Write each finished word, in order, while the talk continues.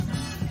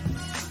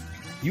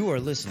You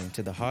are listening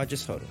to the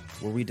Hodges Huddle,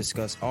 where we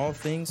discuss all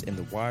things in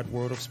the wide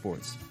world of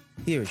sports.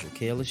 Here's your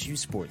KLSU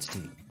sports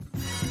team.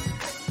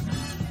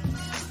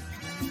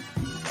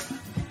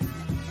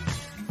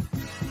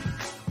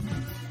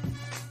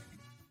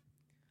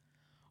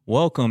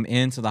 Welcome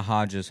into the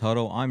Hodges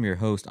Huddle. I'm your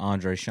host,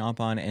 Andre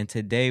Champagne, and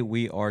today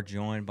we are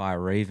joined by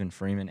Raven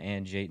Freeman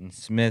and Jayden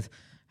Smith.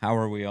 How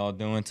are we all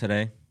doing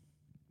today?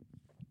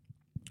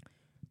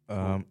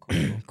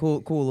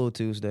 Cool little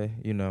Tuesday,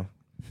 you know.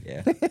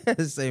 Yeah.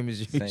 Same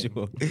as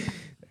usual.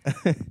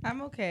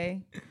 I'm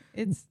okay.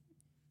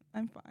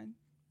 I'm fine.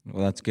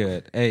 Well, that's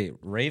good. Hey,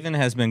 Raven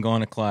has been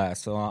going to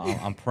class, so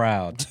I'm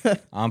proud.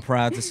 I'm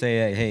proud to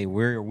say, hey,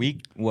 we're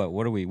week,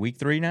 what are we, week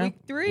 3 now? Week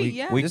 3,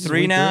 yeah. Week This is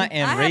 3 week now, 3?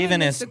 and I Raven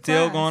haven't is missed a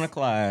still class. going to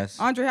class.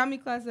 Andre, how many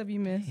classes have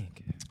you missed?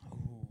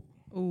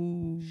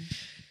 Ooh,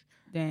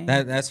 dang.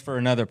 That's for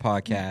another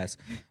podcast.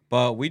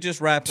 But we just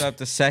wrapped up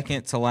the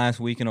second to last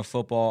weekend of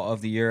football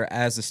of the year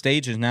as the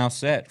stage is now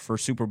set for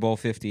Super Bowl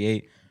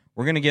 58.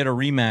 We're going to get a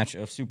rematch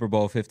of Super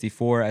Bowl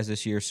 54 as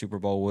this year's Super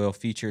Bowl will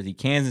feature the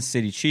Kansas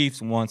City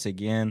Chiefs once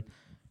again,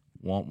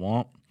 womp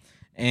womp,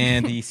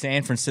 and the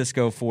San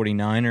Francisco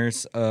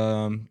 49ers.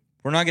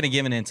 We're not going to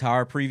give an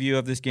entire preview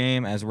of this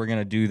game as we're going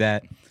to do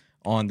that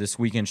on this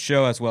weekend's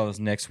show as well as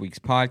next week's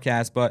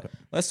podcast. But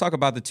let's talk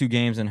about the two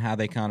games and how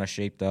they kind of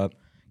shaped up.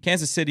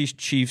 Kansas City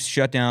Chiefs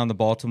shut down the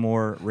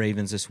Baltimore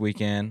Ravens this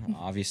weekend.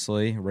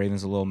 Obviously,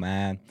 Ravens a little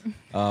mad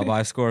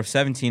by a score of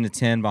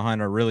 17-10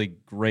 behind a really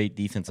great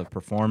defensive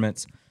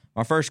performance.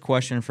 My first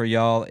question for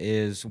y'all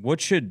is, what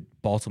should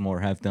Baltimore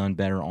have done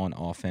better on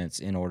offense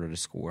in order to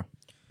score?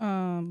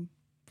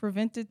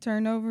 Prevented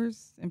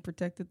turnovers and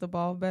protected the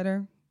ball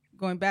better.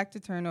 Going back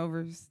to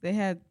turnovers, they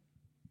had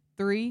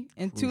 3,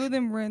 and 2 of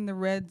them were in the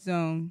red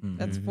zone. Mm-hmm.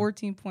 That's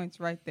 14 points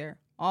right there.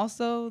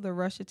 Also, the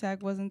rush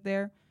attack wasn't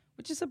there,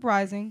 which is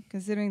surprising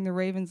considering the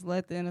Ravens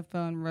led the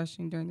NFL in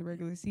rushing during the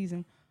regular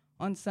season.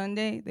 On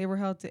Sunday, they were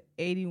held to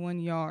 81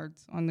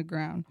 yards on the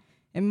ground,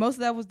 and most of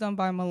that was done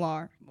by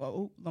Lamar,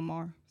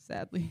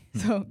 sadly.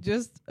 So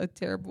just a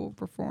terrible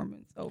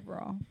performance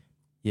overall.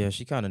 Yeah,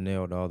 she kind of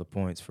nailed all the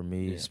points for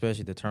me,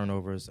 especially the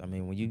turnovers. I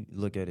mean, when you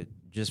look at it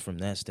just from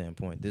that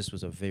standpoint, this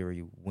was a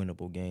very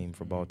winnable game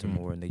for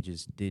Baltimore, and they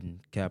just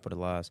didn't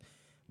capitalize.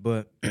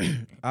 But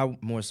I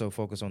more so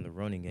focus on the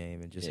running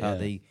game and just how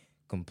they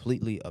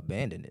completely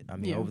abandoned it. I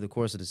mean, over the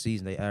course of the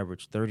season, they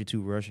averaged 32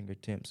 rushing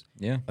attempts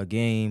a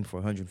game for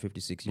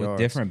 156 yards. With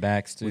different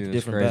backs, too. With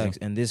different backs.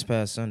 And this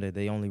past Sunday,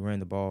 they only ran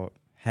the ball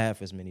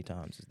half as many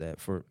times as that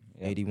for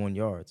 81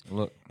 yards.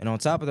 Look. And on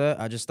top of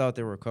that, I just thought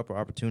there were a couple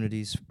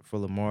opportunities for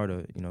Lamar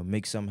to,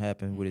 make something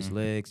happen with his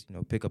legs,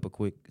 pick up a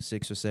quick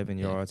 6 or 7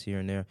 yards here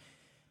and there.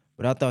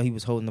 But I thought he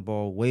was holding the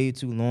ball way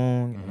too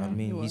long. And I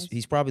mean,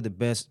 he's probably the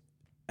best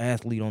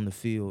athlete on the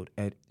field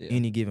at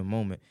any given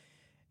moment.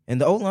 And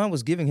the O-line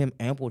was giving him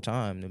ample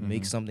time to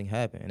make something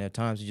happen. And at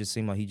times, it just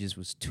seemed like he just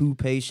was too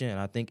patient. And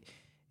I think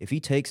if he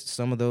takes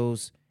some of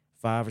those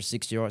 5 or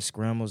 6 yard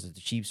scrambles that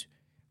the Chiefs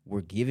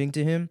were giving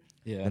to him,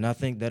 then I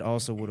think that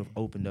also would have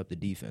opened up the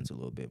defense a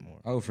little bit more.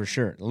 Oh, for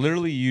sure.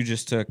 Literally, you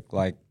just took,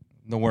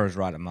 the words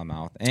right out of my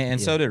mouth. And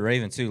so did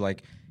Raven, too.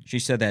 Like, she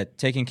said that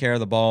taking care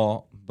of the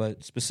ball,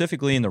 but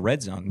specifically in the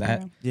red zone,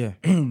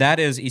 that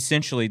is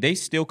essentially, they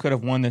still could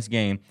have won this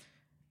game.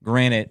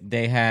 Granted,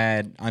 they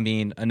had,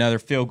 another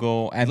field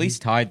goal, at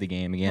least tied the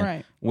game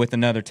again with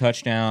another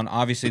touchdown.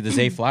 Obviously, the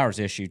Zay Flowers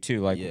issue,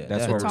 too.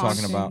 That's what we're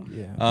talking about.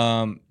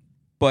 Yeah.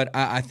 But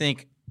I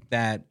think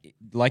that,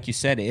 like you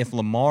said, if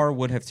Lamar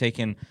would have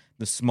taken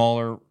the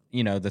smaller,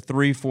 the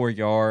 3-4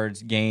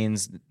 yards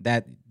gains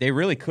that they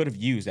really could have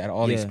used at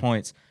all these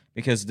points,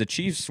 because the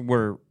Chiefs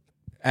were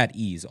at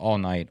ease all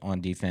night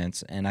on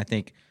defense. And I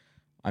think,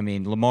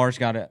 Lamar's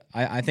got to –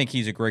 I think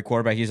he's a great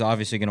quarterback. He's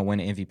obviously going to win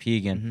an MVP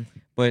again.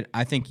 But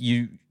I think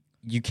you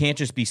can't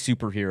just be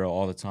superhero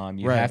all the time.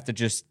 You have to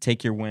just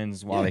take your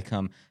wins while they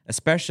come,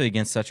 especially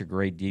against such a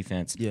great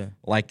defense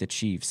like the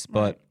Chiefs.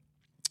 But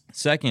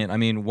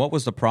second, what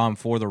was the problem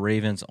for the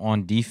Ravens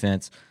on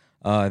defense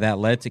that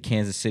led to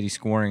Kansas City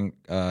scoring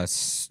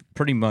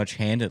pretty much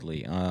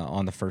handedly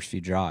on the first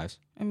few drives?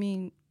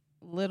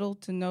 Little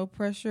to no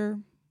pressure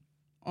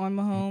on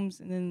Mahomes,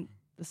 and then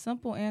the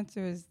simple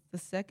answer is the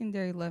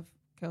secondary left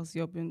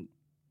Kelsey open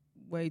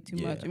way too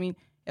much.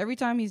 Every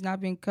time he's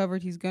not being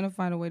covered, he's going to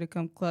find a way to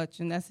come clutch,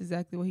 and that's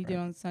exactly what he did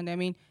on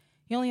Sunday.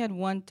 He only had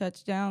 1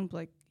 touchdown,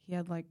 but he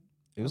had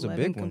it was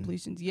 11 a big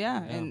completions.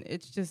 Yeah, and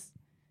it's just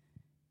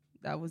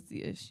that was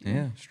the issue.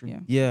 Yeah, it's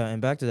true. Yeah,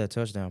 and back to that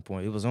touchdown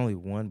point, it was only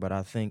 1, but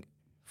I think,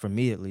 for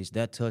me at least,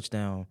 that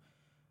touchdown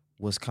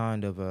was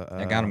kind of a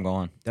that got him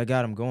going. That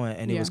got him going,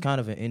 and it was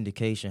kind of an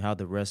indication how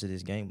the rest of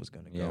this game was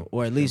going to go,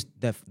 or at least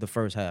the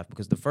first half,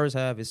 because the first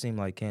half it seemed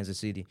like Kansas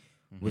City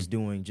was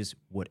doing just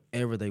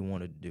whatever they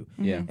wanted to do.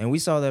 Yeah. And we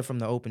saw that from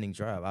the opening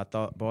drive. I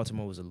thought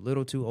Baltimore was a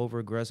little too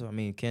over-aggressive.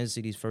 Kansas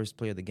City's first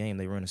play of the game,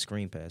 they run a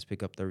screen pass,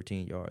 pick up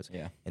 13 yards.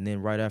 Yeah. And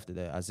then right after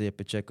that, Isaiah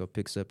Pacheco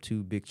picks up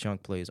 2 big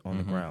chunk plays on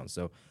the ground.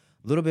 So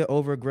a little bit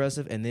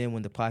over-aggressive, and then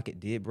when the pocket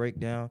did break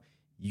down,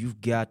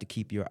 you've got to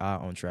keep your eye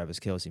on Travis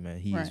Kelce, man.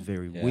 He is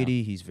very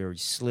witty. He's very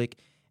slick.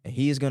 and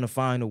he is going to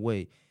find a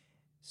way,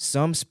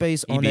 some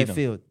space He on beat that him.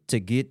 field to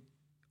get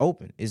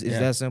open. It's Yeah.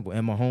 that simple.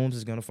 And Mahomes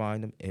is going to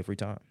find them every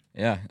time.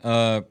 Yeah,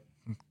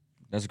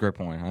 that's a great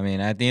point. I mean,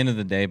 at the end of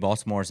the day,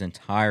 Baltimore's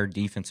entire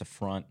defensive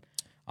front,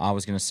 I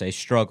was going to say,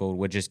 struggled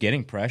with just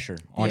getting pressure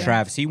on Yeah.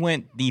 Travis. He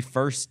went the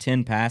first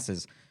 10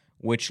 passes,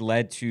 which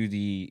led to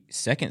the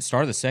start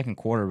of the second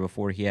quarter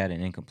before he had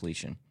an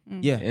incompletion.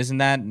 Yeah. Isn't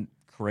that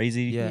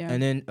crazy? Yeah. Yeah.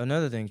 And then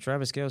another thing,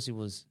 Travis Kelce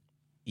was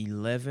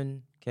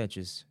 11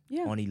 catches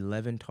Yeah. on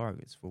 11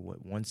 targets for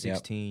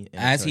 116.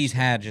 and a As he's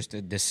touchdown. had just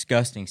a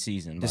disgusting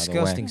season, by the way.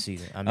 Disgusting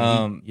season. I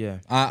mean, yeah.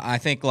 I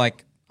think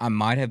like I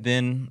might have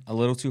been a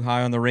little too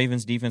high on the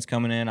Ravens defense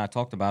coming in. I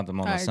talked about them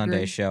on the I Sunday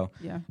agree. show.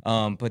 Yeah.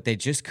 But they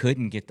just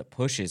couldn't get the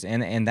pushes.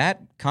 And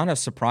that kind of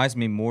surprised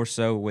me more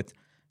so with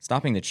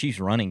stopping the Chiefs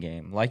running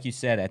game. Like you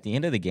said, at the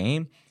end of the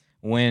game,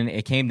 when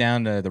it came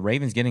down to the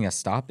Ravens getting a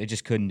stop, they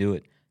just couldn't do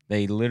it.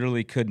 They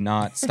literally could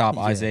not stop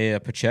Isaiah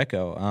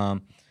Pacheco.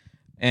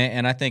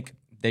 And I think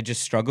they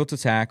just struggled to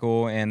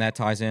tackle, and that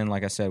ties in,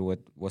 like I said, with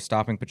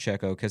stopping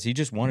Pacheco because he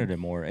just wanted it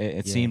more.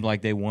 It seemed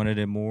like they wanted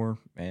it more.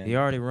 And He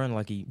already run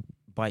like he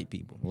bite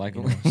people. like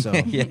you know? So,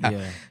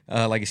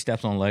 like he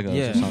steps on Legos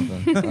Yeah. or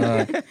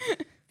something.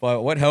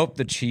 But what helped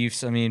the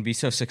Chiefs, I mean, be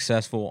so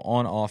successful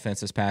on offense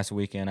this past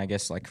weekend, I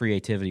guess, like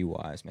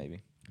creativity-wise,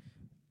 maybe?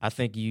 I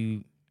think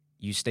you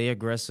stay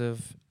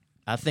aggressive.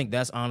 I think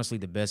that's honestly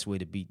the best way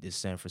to beat this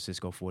San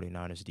Francisco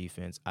 49ers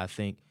defense. I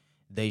think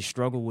they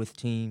struggle with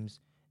teams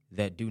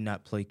that do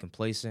not play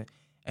complacent.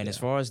 And as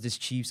far as this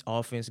Chiefs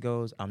offense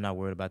goes, I'm not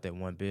worried about that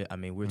one bit. I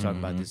mean, we were talking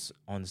about this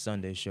on the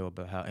Sunday show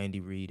about how Andy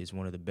Reid is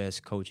one of the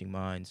best coaching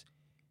minds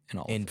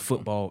in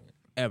football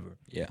ever.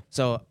 Yeah.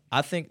 So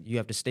I think you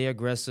have to stay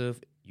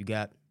aggressive. You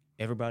got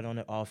everybody on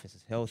the offense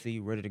is healthy,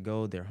 ready to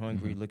go. They're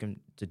hungry, looking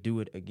to do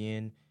it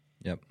again.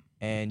 Yep.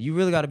 And you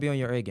really got to be on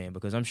your A game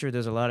because I'm sure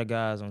there's a lot of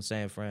guys on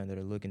San Fran that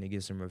are looking to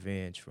get some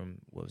revenge from,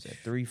 what was that,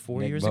 3-4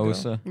 Nick years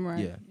Bosa. ago?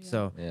 Right. Yeah.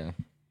 So Yeah,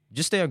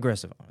 just stay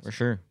aggressive, honestly. for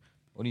sure.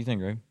 What do you think,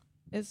 Greg?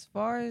 As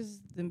far as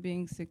them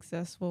being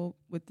successful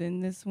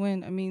within this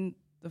win, I mean,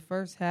 the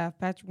first half,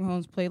 Patrick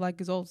Mahomes played like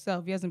his old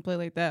self. He hasn't played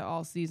like that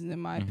all season, in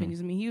my opinion.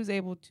 I mean, he was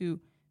able to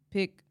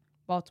pick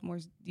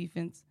Baltimore's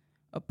defense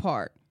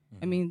apart.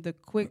 I mean, the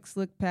quick,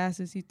 slick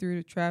passes he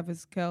threw to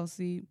Travis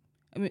Kelce.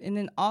 I mean, and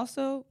then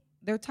also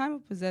their time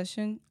of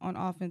possession on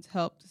offense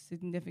helped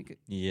significantly.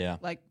 Yeah.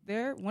 Like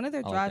one of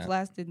their I like drives that.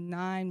 lasted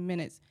 9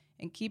 minutes,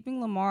 and keeping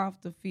Lamar off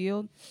the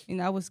field, and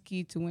that was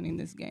key to winning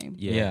this game.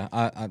 Yeah,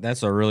 I,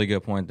 that's a really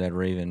good point that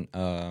Raven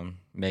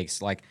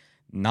makes. Like,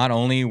 not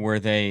only were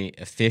they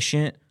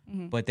efficient,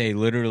 but they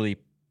literally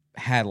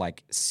had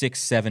like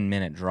 6-7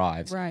 minute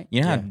drives. Right.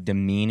 You know how Yeah.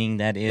 demeaning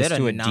that They is had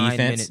to a 9-minute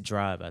defense.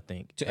 drive, I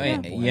think. Yeah, You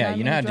know how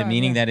 9-minute drive,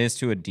 demeaning yeah. that is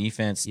to a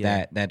defense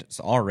Yeah. that's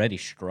already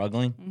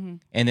struggling,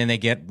 and then they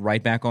get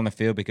right back on the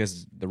field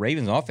because the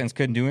Ravens' offense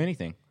couldn't do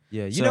anything.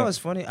 Yeah, you So- know what's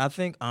funny? I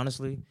think,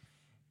 honestly,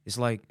 it's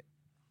like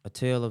a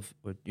tale of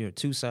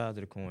two sides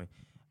of the coin.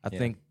 I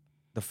think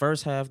the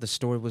first half, the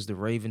story was the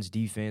Ravens'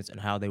 defense and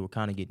how they were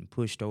kind of getting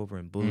pushed over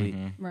and bullied.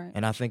 Right.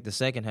 And I think the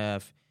second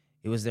half,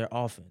 it was their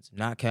offense,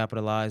 not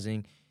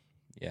capitalizing.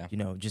 Yeah.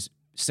 Just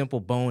simple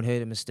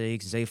boneheaded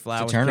mistakes. Zay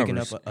Flowers turnovers,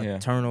 picking up a yeah.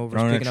 turnovers,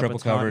 Throwing a picking up a triple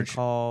time coverage.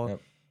 call,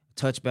 Yep.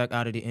 touchback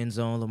out of the end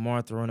zone.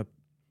 Lamar throwing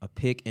a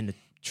pick in the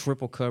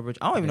triple coverage.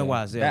 I don't even know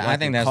why Isaiah. I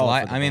think that's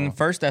I mean,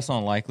 first that's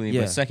unlikely,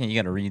 Yeah. but second you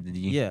got to read the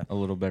D Yeah. a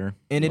little better.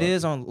 and it But-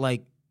 is on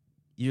like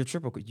your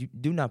triple. You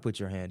do not put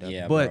your hand up.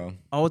 Yeah, but bro.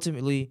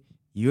 ultimately,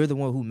 you're the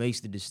one who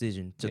makes the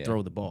decision to Yeah.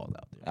 throw the ball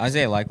out there.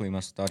 Isaiah likely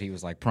must have thought he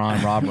was like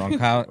prime Rob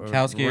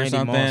Gronkowski or Randy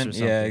something. Moss or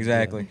something. Yeah,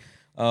 exactly.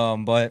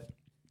 But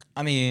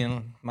I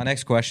mean, my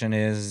next question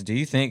is: do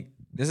you think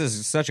this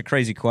is such a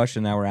crazy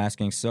question that we're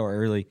asking so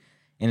early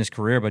in his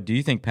career? But do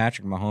you think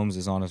Patrick Mahomes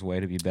is on his way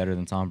to be better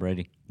than Tom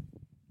Brady?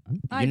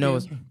 I You know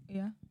do. it's-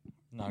 Yeah.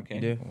 Okay.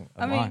 You do?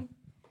 I Why? mean,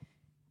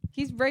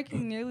 he's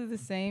breaking nearly the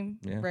same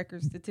Yeah.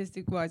 record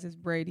statistic-wise as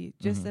Brady,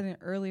 just at an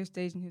earlier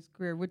stage in his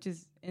career, which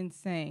is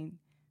insane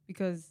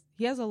because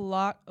he has a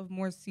lot of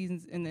more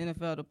seasons in the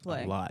NFL to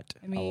play. A lot.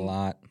 I mean, a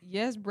lot.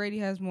 yes, Brady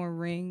has more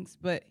rings,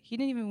 but he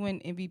didn't even win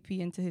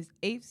MVP until his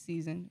 8th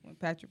season when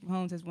Patrick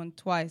Mahomes has won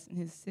twice in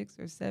his 6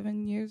 or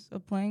 7 years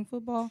of playing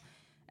football.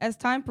 As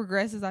time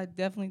progresses, I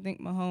definitely think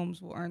Mahomes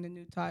will earn the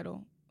new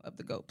title of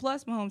the GOAT.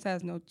 Plus, Mahomes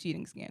has no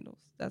cheating scandals.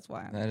 That's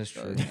why I'm That is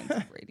so true. against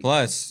Brady.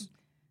 Plus,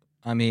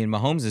 I mean,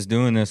 Mahomes is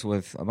doing this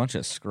with a bunch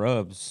of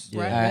scrubs.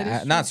 Right,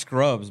 that is Not true.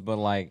 scrubs, but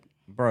like,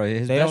 bro,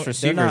 his They best don't-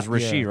 receiver they're is not-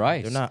 Rasheed yeah,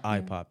 Rice. They're not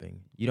eye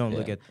popping. You don't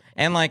look Yeah. at.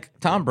 And like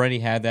Tom Brady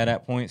had that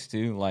at points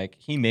too. Like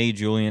he made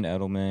Julian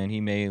Edelman, he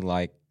made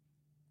like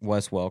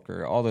Wes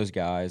Welker, all those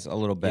guys a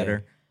little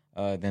better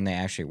than they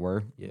actually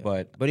were. Yeah.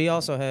 But he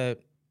also had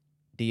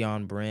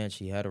Deion Branch.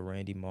 He had a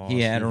Randy Moss.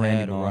 He had a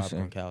Randy Moss,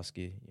 Rob yeah.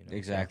 Gronkowski.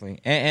 exactly,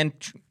 and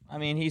I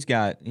mean he's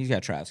got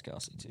Travis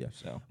Kelce too. Yeah.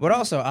 So But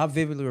also, I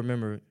vividly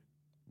remember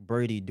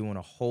Brady doing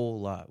a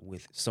whole lot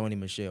with Sony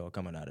Michel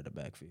coming out of the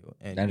backfield,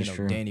 and That is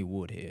true. Danny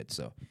Woodhead.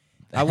 So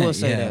I will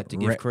say Yeah, that to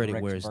give credit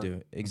Rex where it's Burke.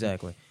 due.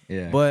 Exactly.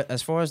 yeah, But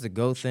as far as the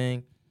GOAT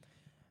thing,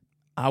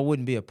 I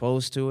wouldn't be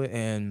opposed to it,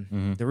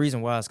 and the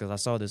reason why is because I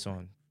saw this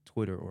on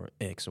Twitter or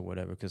X or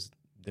whatever, because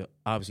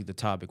obviously the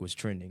topic was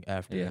trending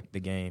after the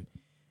game,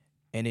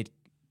 and it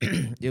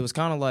it was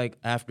kind of like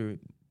after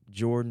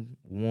Jordan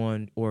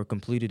won or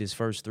completed his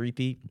first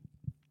three-peat,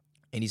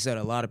 and he said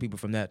a lot of people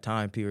from that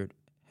time period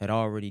had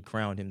already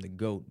crowned him the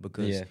GOAT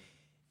because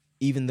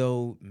even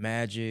though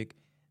Magic,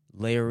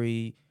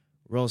 Larry,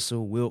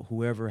 Russell, Wilt,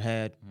 whoever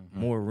had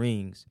more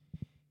rings,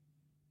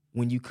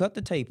 when you cut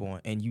the tape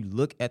on and you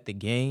look at the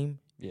game,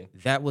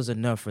 that was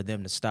enough for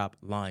them to stop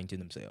lying to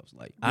themselves.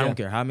 Like, I don't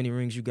care how many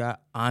rings you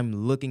got, I'm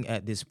looking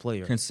at this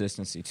player.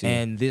 Consistency, too.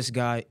 And this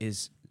guy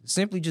is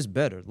simply just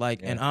better. Like,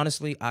 and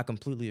honestly, I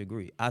completely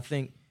agree. I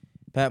think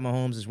Pat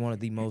Mahomes is one of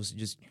the most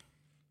just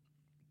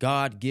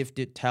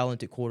God-gifted,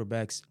 talented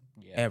quarterbacks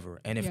ever.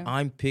 And if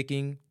I'm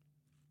picking,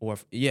 or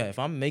if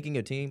I'm making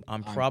a team,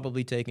 I'm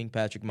probably taking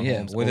Patrick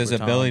Mahomes with his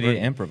ability to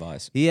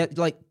improvise. He had,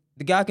 like,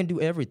 the guy can do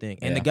everything,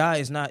 and the guy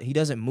is not. He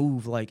doesn't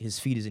move like his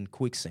feet is in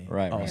quicksand.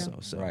 Right. Also,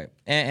 so. Right.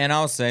 And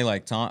I'll say,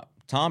 like,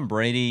 Tom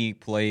Brady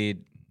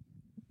played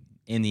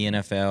in the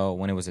NFL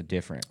when it was a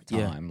different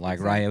time.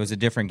 It was a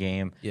different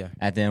game. Yeah.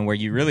 At then where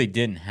you really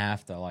didn't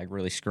have to like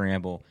really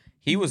scramble.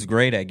 He was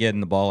great at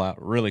getting the ball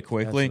out really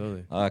quickly,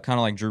 kind of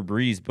like Drew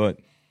Brees. But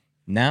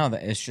now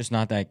that it's just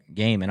not that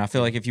game, and I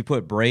feel like if you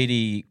put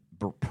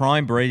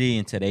prime Brady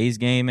in today's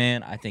game,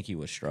 man, I think he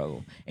would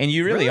struggle. And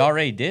you really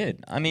already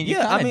did. I mean, you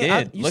kind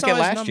of did. Look at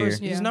last year.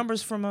 His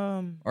numbers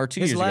from or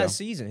 2 his years last ago.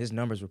 season, his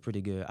numbers were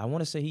pretty good. I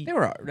want to say they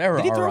were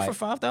did he throw right. for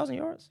 5,000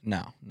 yards?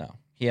 No.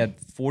 He had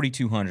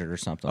 4,200 or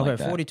something like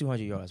that.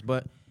 4,200 yards.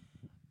 But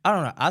I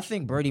don't know. I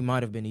think Brady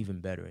might have been even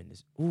better in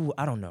this. Ooh,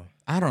 I don't know.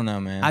 I don't know,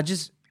 man.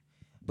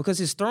 Because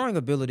his throwing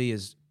ability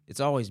it's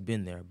always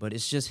been there, but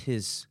it's just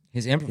his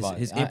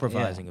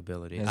improvising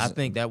ability. I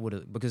think that would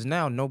have, because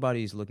now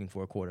nobody's looking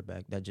for a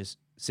quarterback that just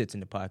sits in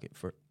the pocket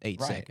for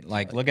 8 seconds.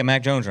 Like, look at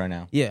Mac Jones right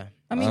now. Yeah.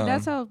 I mean,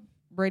 that's how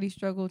Brady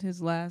struggled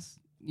his last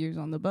years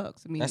on the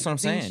Bucs. I mean, that's what I'm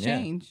saying.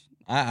 Change.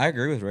 I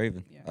agree with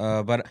Raven.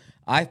 Yeah. But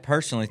I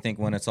personally think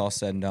when it's all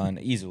said and done,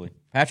 easily,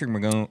 Patrick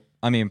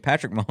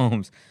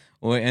Mahomes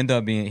will end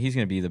up he's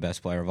going to be the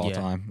best player of all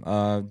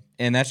time.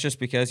 And that's just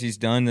because he's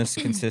done this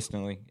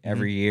consistently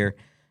every year.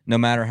 No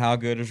matter how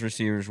good his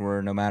receivers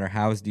were, no matter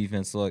how his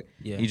defense looked,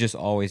 he just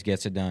always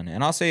gets it done.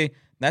 And I'll say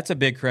that's a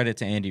big credit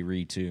to Andy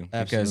Reid, too.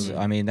 Absolutely. Because,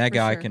 I mean, that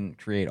guy can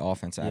create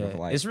offense out of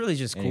life. It's really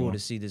just cool to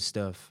see this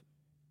stuff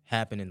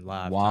happening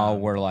live. While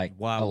we're alive.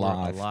 We're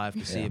alive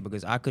to see it.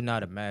 Because I could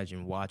not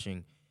imagine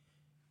watching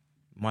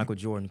Michael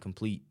Jordan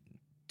complete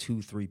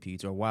 2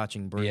 three-peats or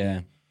watching Brady.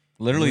 Yeah.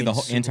 Literally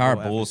the entire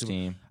Bulls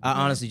team.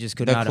 I honestly just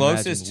could not imagine. The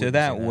closest to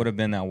that would have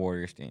been that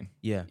Warriors team.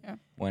 Yeah.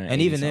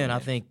 And even then, I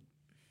think.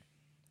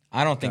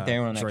 I don't think they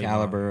were on that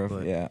caliber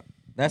of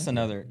That's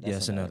another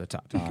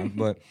top time.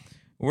 But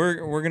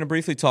we're gonna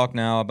briefly talk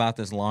now about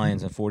this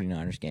Lions and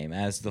 49ers game,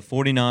 as the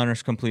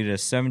 49ers completed a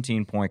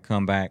 17-point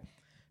comeback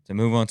to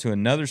move on to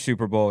another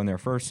Super Bowl in their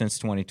first since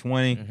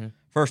 2020.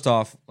 First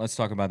off, let's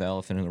talk about the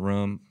elephant in the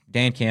room.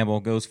 Dan Campbell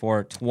goes for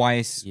it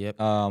twice.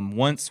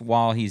 Once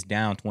while he's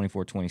down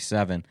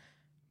 24-27.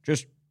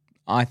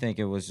 I think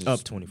it was just up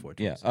 24-27.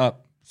 Yeah,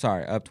 up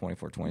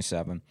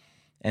 24-27.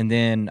 And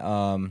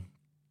then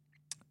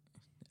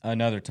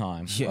another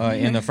time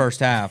in the first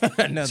half.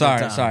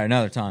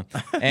 Another time.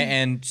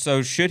 and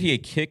so should he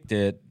have kicked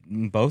it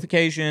in both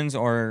occasions,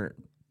 or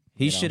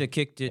he should have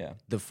kicked it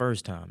the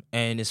first time?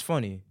 And it's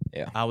funny.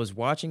 I was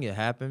watching it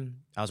happen.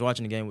 I was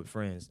watching the game with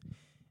friends,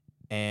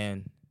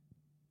 and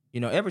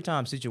every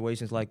time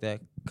situations like that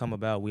come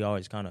about, we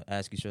always kind of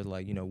ask each other,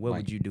 like, what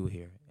would you do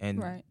here?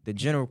 And the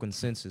general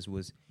consensus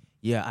was,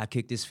 I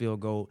kicked this field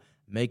goal,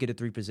 make it a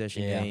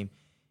 3-possession game.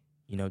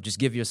 Just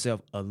give yourself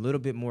a little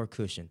bit more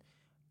cushion.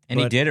 And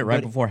he did it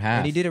right before half.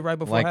 And he did it right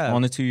before half.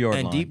 On the 2-yard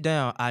line. And deep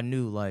down, I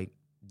knew, like,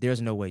 there's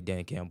no way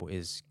Dan Campbell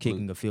is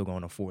kicking a field goal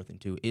on a 4th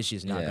and 2. It's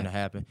just not going to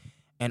happen.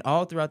 And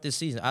all throughout this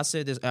season, I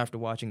said this after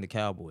watching the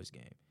Cowboys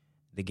game.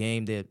 The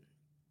game that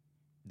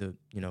the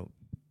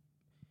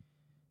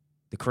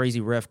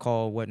crazy ref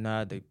call,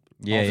 whatnot, the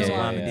offensive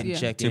lineman didn't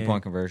check in.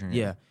 2-point conversion.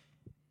 Yeah.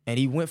 And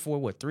he went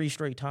for, 3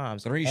 straight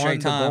times? 3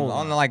 straight times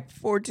on the,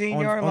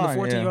 14-yard line. On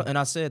the 14-yard, and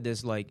I said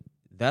this, like,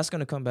 that's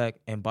going to come back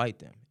and bite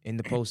them in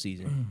the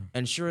postseason.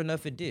 And sure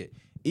enough, it did.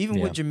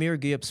 Even with Jahmyr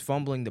Gibbs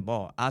fumbling the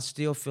ball, I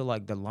still feel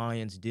like the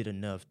Lions did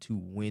enough to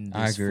win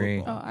this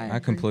football. I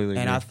completely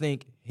agree. And I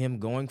think him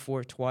going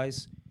for it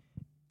twice,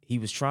 he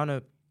was trying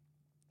to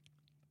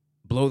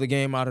blow the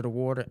game out of the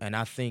water. And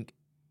I think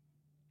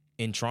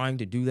in trying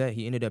to do that,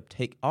 he ended up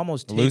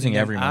losing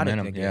every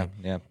momentum.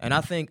 Yeah. And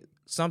I think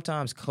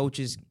sometimes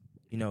coaches,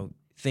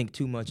 think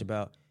too much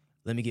about,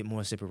 let me get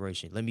more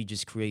separation. Let me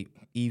just create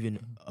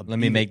let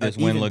me make this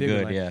win look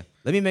good,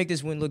 Let me make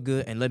this win look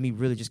good, and let me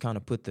really just kind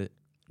of put the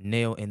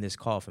nail in this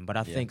coffin. But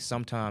I think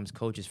sometimes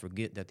coaches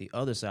forget that the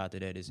other side to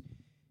that is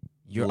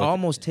you're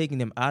almost taking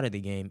them out of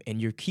the game,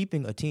 and you're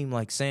keeping a team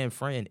like San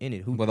Fran in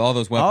it. Who, with all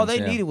those weapons, all they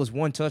needed was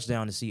one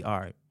touchdown to see, all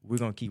right, we're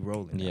going to keep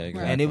rolling. Yeah,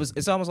 exactly. And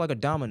it's almost like a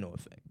domino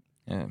effect.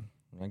 Yeah,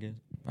 I guess.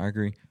 I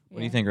agree. What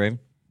do you think, Raven?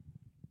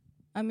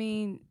 I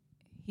mean,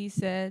 he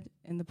said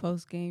in the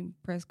post-game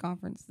press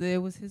conference that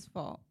it was his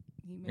fault.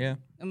 He made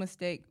a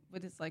mistake,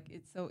 but it's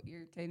so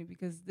irritating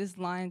because this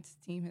Lions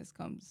team has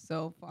come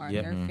so far, and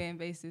their fan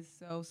base is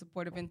so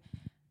supportive, and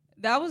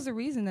that was the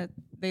reason that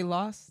they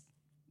lost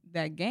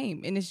that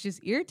game. And it's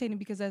just irritating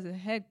because as a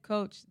head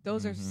coach,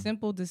 those are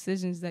simple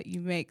decisions that you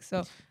make.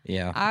 So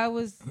I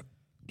was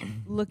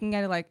looking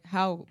at it like,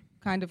 how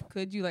kind of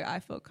could you? Like, I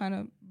felt kind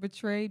of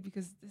betrayed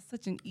because it's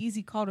such an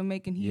easy call to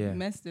make, and he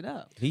messed it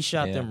up. He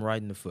shot them right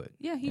in the foot.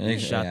 Yeah, he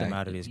did. Shot them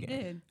out of this game.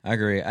 Did. I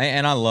agree.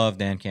 And I love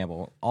Dan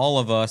Campbell. All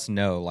of us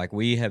know, like,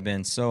 we have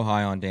been so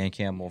high on Dan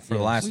Campbell for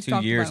the last We've 2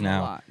 talked years about him a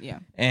now. lot, yeah.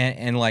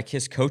 And like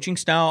his coaching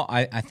style,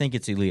 I think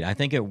it's elite. I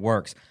think it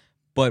works.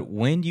 But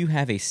when you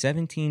have a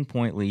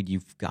 17-point lead,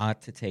 you've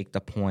got to take the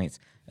points,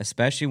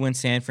 especially when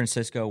San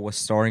Francisco was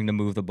starting to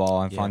move the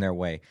ball and find their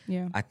way.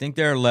 Yeah. I think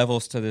there are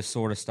levels to this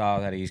sort of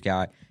style that he's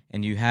got,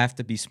 and you have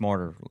to be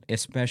smarter,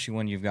 especially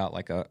when you've got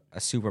like a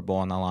Super Bowl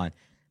on the line.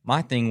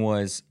 My thing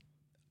was,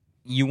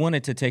 you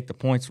wanted to take the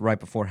points right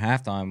before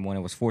halftime when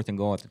it was 4th and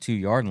goal at the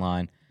 2-yard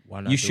line.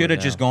 Why not You do should it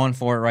have just now? gone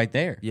for it right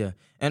there. Yeah.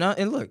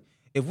 And look,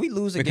 if we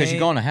lose a game. Because you're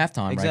going to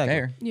halftime right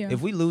there. Yeah. If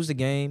we lose the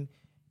game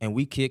and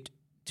we kicked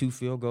 2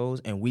 field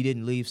goals and we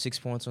didn't leave 6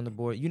 points on the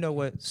board, you know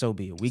what? So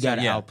be it. We got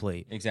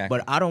outplayed. Exactly.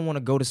 But I don't want to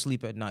go to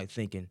sleep at night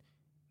thinking,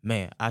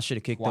 man, I should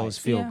have kicked those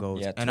field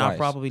goals. Yeah, and twice. I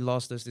probably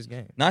lost us this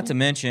game. Not to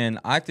mention,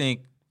 I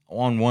think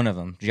on one of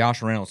them,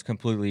 Josh Reynolds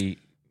completely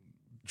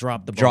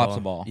Dropped the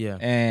ball. Yeah.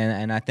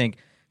 And I think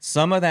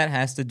some of that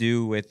has to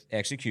do with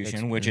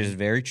execution, which is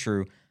very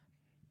true.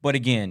 But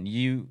again,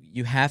 you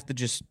have to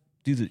just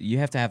you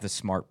have to have the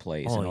smart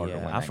plays in order to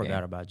win that forgot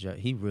game. about Josh.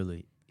 He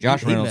really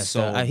Josh he Reynolds messed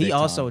sold up. He big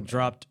also time.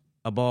 dropped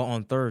a ball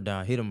on 3rd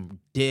down, hit him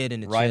dead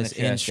in the Right in the chest,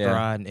 in chest,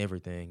 stride and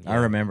everything. I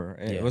remember.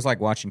 It was like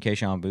watching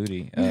Keyshawn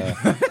Booty.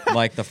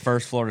 Like the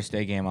first Florida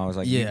State game, I was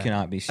like, you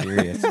cannot be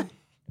serious.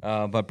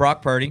 But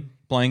Brock Purdy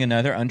playing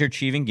another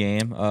underachieving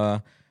game.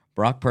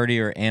 Brock Purdy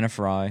or Anna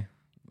Fry.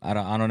 I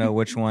don't know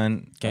which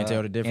one. Can't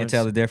tell the difference. Can't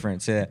tell the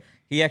difference. Yeah.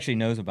 He actually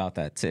knows about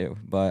that too.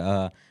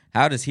 But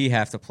how does he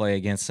have to play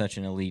against such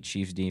an elite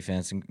Chiefs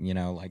defense, and,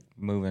 like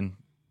moving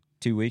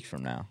 2 weeks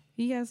from now?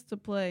 He has to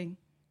play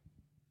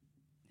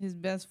his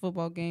best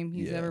football game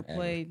he's ever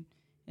played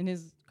in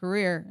his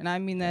career, and I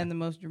mean that in the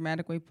most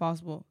dramatic way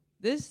possible.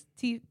 This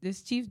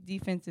Chiefs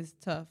defense is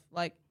tough.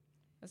 Like,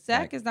 a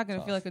sack is not going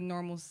to feel like a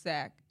normal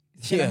sack.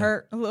 It's going to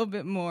hurt a little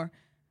bit more.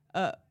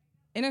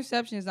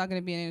 Interception is not going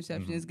to be an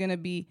interception. It's going to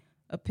be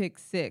a pick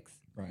 6,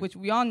 which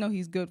we all know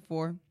he's good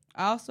for.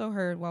 I also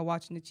heard while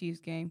watching the Chiefs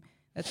game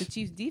that the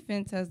Chiefs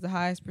defense has the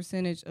highest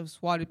percentage of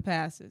swatted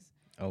passes.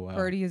 Oh, wow.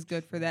 Purdy is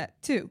good for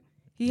that too.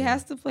 He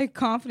has to play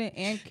confident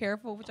and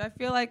careful, which I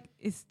feel like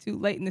it's too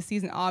late in the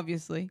season,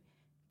 obviously,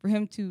 for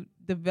him to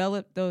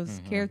develop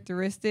those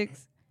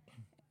characteristics.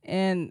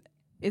 And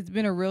it's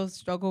been a real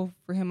struggle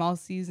for him all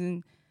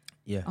season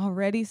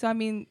already. So, I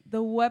mean,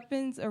 the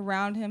weapons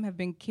around him have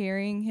been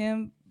carrying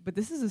him, but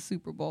this is a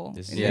Super Bowl.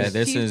 This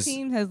Chiefs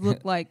team has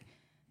looked like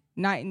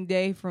night and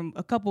day from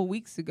a couple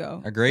weeks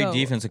ago. A great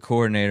defensive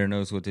coordinator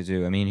knows what to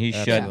do. I mean, he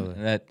shut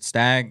that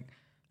Stag.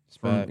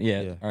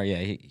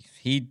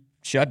 He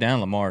shut down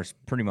Lamar's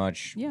pretty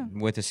much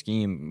with a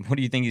scheme. What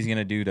do you think he's going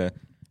to do to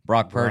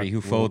Brock Purdy,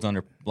 who folds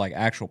under like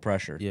actual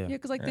pressure? Yeah,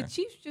 because the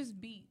Chiefs just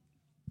beat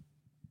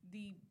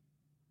the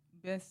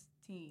best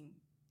team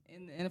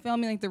in the NFL. I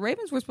mean, like, the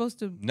Ravens were supposed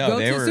to go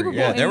to the Super Bowl.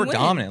 Yeah, they were win.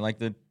 dominant. Like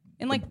the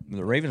Ravens were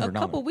a dominant.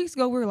 couple weeks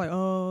ago, we were like,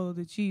 oh,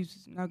 the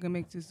Chiefs not gonna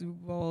make it to the Super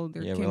Bowl.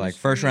 We're like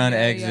first round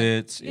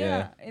exits.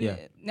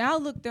 Now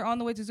look, they're on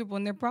the way to the Super Bowl,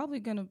 and they're probably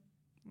gonna.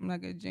 I'm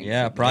not gonna jinx.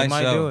 Yeah, it, probably They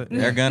might so. do it.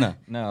 They're gonna.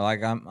 No,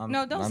 like I'm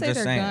No, don't I'm say just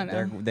they're saying,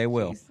 gonna. They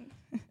will. Jeez.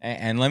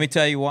 And let me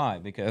tell you why.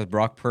 Because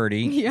Brock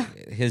Purdy,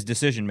 his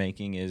decision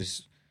making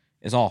is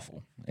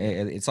awful.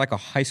 It's like a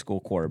high school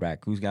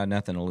quarterback who's got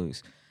nothing to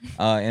lose.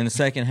 In the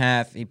second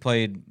half, he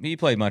played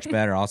much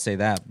better. I'll say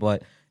that,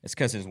 but it's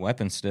because his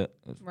weapons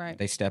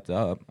they stepped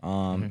up.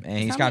 And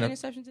he's got How many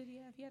interceptions did he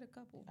have? He had a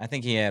couple. I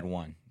think he had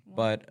one,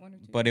 but one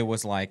or two. it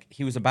was like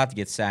he was about to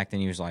get sacked,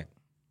 and he was like,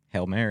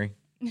 "Hail Mary,"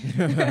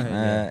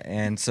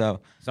 and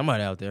so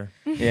Somebody out there.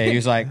 he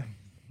was like,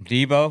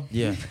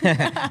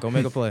 "Debo, Go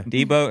make a play.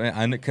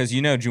 Debo," because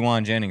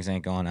Juwan Jennings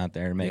ain't going out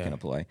there making a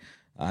play.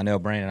 I know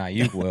Brandon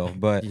Ayuk will,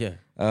 but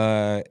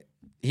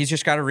he's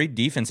just got to read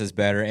defenses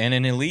better. And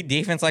an elite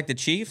defense like the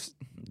Chiefs,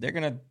 they're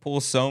going to pull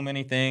so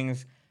many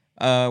things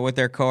with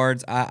their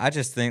cards. I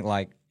just think,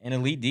 like, an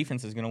elite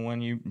defense is going to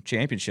win you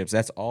championships.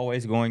 That's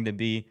always going to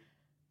be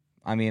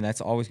 –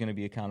 that's always going to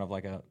be a kind of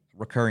like a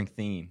recurring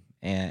theme.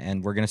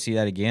 And we're going to see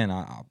that again.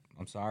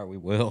 I'm sorry, we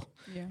will.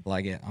 Yeah.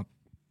 Like it.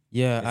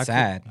 Yeah,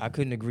 sad. I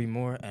couldn't agree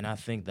more, and I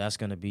think that's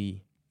going to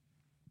be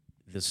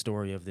the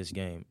story of this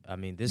game. I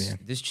mean,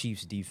 this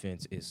Chiefs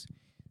defense is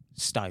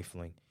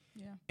stifling.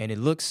 Yeah. And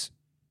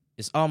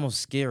it's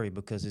almost scary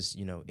because it's,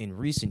 in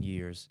recent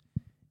years,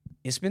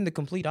 it's been the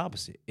complete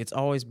opposite. It's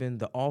always been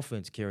the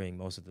offense carrying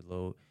most of the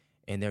load,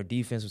 and their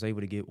defense was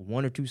able to get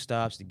 1 or 2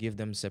 stops to give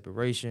them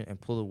separation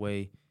and pull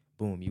away.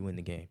 Boom, you win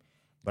the game.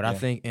 But I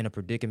think in a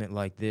predicament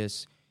like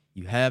this,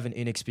 You have an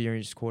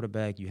inexperienced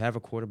quarterback. You have a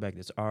quarterback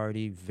that's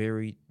already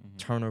very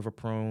turnover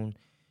prone,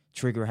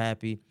 trigger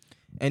happy,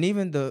 and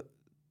even the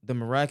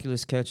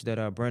miraculous catch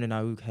that Brandon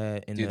Ayuk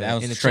had in that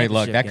was in the straight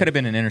luck. championship That game. could have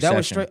been an interception. That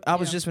was straight. I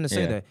was just going to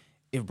say Yeah. that.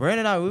 If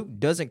Brandon Ayuk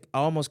doesn't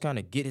almost kind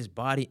of get his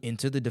body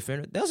into the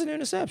defender, that's an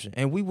interception,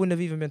 and we wouldn't have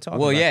even been talking.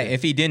 Well, about yeah, that.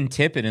 if he didn't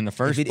tip it in the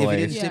first if he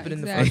place. didn't tip it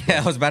in the exactly. first Yeah,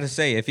 place. I was about to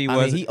say if he I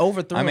was. mean, he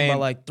overthrew him by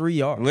like 3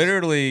 yards.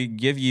 Literally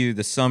give you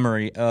the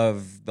summary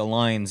of the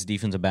Lions'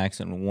 defensive backs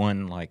in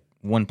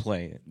one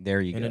play. There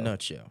you in go. a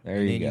nutshell. There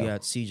and you then go. you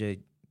got CJ.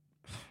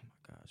 Oh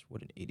my gosh,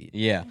 what an idiot!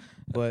 Yeah,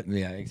 But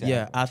yeah, exactly.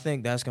 yeah, I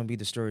think that's going to be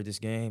the story of this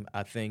game.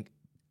 I think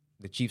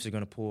the Chiefs are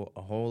going to pull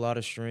a whole lot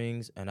of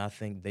strings, and I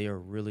think they are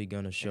really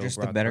going to show just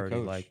Brock a better Purdy,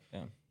 coach. like,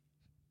 Yeah.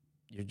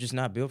 you're just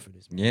not built for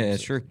this. Man. Yeah,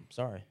 it's true.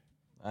 Sorry.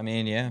 I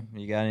mean, yeah.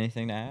 You got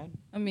anything to add?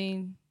 I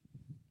mean,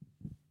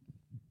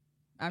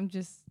 I'm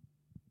just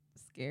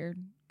scared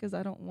because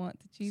I don't want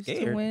the Chiefs to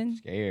Scared? win.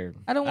 Scared.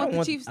 I don't want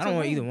the Chiefs I to don't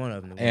win. want either one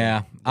of them to win.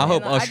 Yeah, I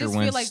hope And Usher I just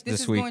wins feel like this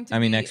this is week. Going to I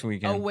mean, be next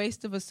weekend. a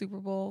waste of a Super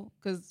Bowl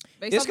because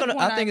It's gonna.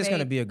 I think it's going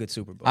to be a good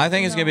Super Bowl. I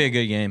think it's gonna be a No.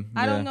 good game.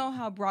 I Yeah. don't know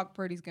how Brock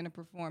Purdy's going to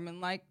perform, and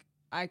like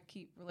I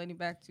keep relating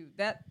back to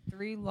that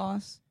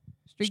 3-loss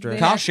streak. Stretch. they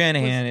Kyle had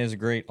Shanahan was- is a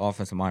great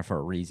offensive mind for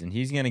a reason.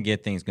 He's gonna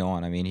get things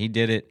going. I mean, he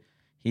did it.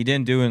 He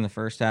didn't do it in the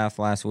first half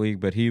last week,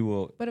 but he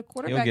will. but a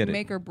quarterback get it.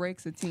 make or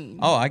breaks a team.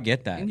 Oh, I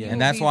get that, And he and will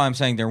that's be- why I'm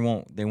saying they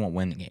won't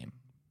win the game,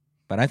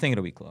 but I think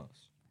it'll be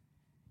close.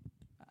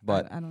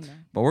 But I don't know.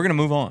 But we're gonna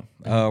move on.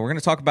 We're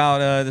gonna talk about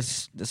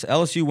this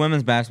LSU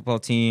women's basketball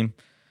team.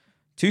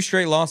 2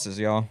 straight losses,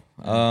 y'all.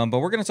 But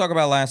we're gonna talk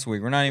about last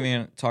week. We're not even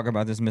gonna talk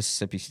about this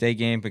Mississippi State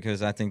game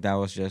because I think that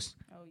was just.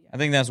 Oh yeah. I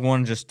think that's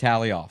one just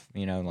tally off.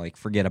 Like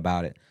forget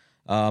about it.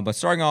 But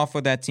starting off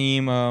with that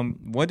team,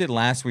 what did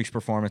last week's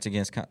performance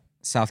against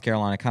South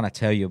Carolina kind of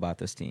tell you about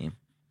this team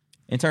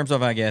in terms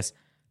of, I guess,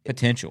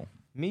 potential?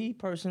 Me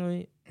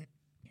personally,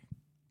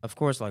 of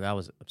course, like I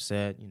was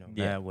upset, Yeah,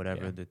 mad,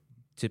 whatever, yeah. the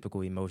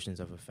typical emotions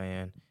of a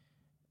fan.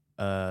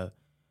 I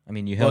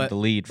mean, you held the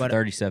lead for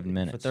 37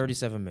 minutes. For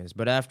 37 minutes.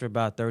 But after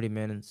about 30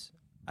 minutes,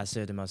 I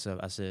said to myself,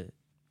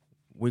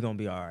 we're going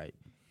to be all right.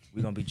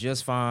 We're going to be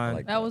just fine.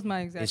 like That was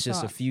my exact It's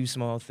just a thought. few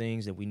small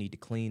things that we need to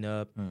clean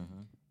up.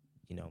 Mhm.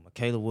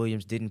 Michaela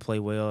Williams didn't play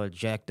well,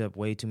 jacked up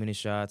way too many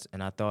shots,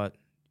 and I thought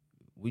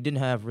we didn't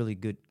have really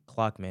good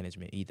clock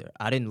management either.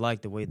 I didn't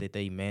like the way that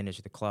they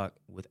managed the clock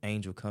with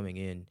Angel coming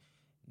in,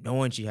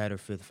 knowing she had her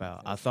 5th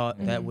foul. I thought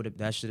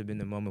that should have been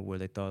the moment where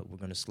they thought we're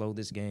going to slow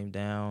this game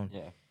down,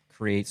 Yeah.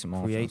 Create some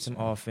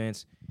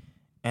offense.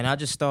 And I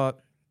just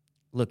thought,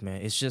 look,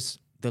 man, it's just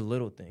the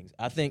little things.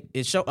 I think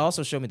it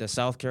also showed me that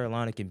South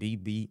Carolina can be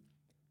beat,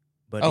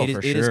 but Oh, it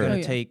for is going sure. to Oh,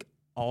 yeah. take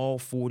all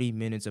 40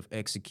 minutes of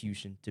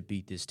execution to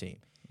beat this team.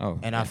 Oh,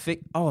 And yeah. I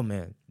think, oh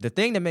man, the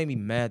thing that made me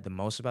mad the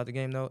most about the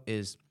game though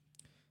is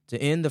to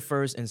end the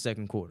first and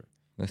second quarter,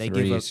 The they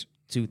give up threes.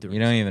 2 threes. You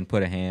don't even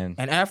put a hand.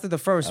 And after the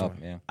first up,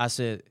 one, yeah. I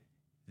said,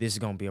 this is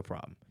gonna be a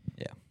problem.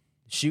 Yeah.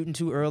 Shooting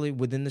too early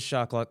within the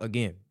shot clock,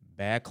 again,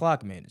 bad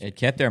clock management. It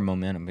kept their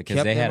momentum because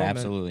Kept they their had momentum.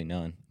 absolutely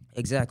none.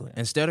 Exactly.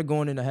 Instead of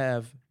going in the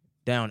half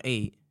down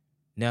 8,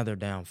 now they're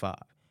down 5.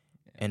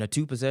 And a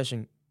two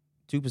possession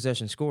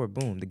score,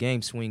 boom, the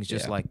game swings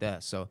just Yeah. like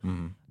that. So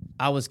Mhm.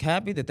 I was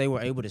happy that they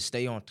were able to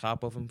stay on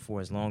top of him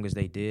for as long as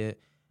they did.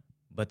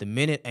 But the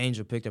minute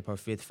Angel picked up her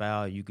 5th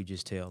foul, you could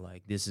just tell,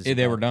 like, this is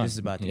They were done. This is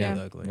about to Yeah.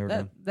 get ugly. They were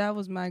done. That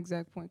was my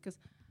exact point because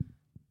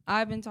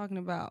I've been talking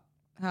about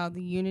how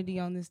the unity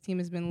on this team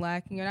has been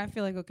lacking, and I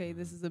feel like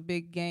this is a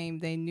big game.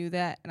 They knew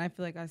that, and I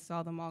feel like I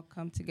saw them all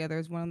come together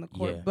as one on the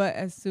court. Yeah. But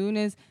as soon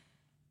as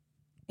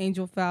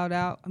Angel fouled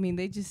out, I mean,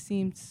 they just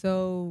seemed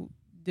so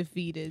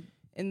defeated,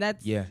 and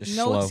that's Just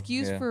no slow,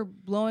 excuse yeah. for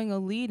blowing a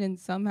lead and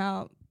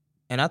somehow.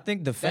 And I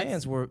think the That's-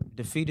 fans were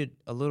defeated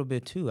a little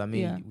bit too. I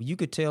mean, Yeah. you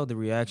could tell the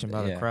reaction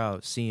by the Yeah.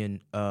 crowd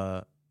seeing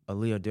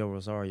Aaliyah Del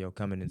Rosario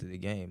coming into the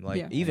game. Like,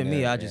 Yeah. even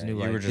me, Yeah, I just yeah. knew,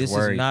 You like, were just this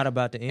worried. is not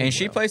about to end And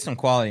she well. played some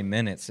quality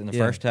minutes in the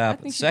Yeah. first half.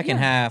 I think she- Second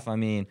yeah. half, I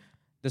mean,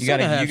 The you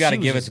gotta- second half, you gotta she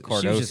was give it just-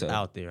 to She was just Cardoso.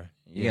 out there.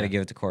 you got to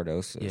give it to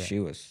Cardoso. Yeah.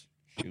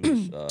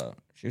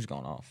 She was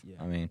going off. Yeah.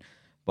 I mean,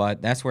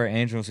 but that's where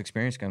Angel's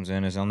experience comes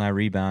in, is on that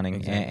rebounding.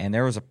 Exactly. And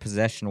there was a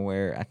possession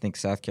where I think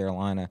South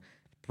Carolina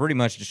pretty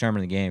much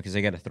determined the game because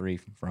they got a 3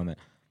 from it.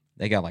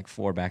 They got like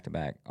 4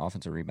 back-to-back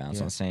offensive rebounds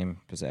Yeah. on the same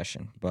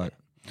possession. But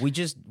We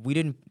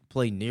didn't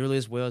play nearly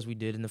as well as we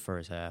did in the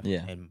first half.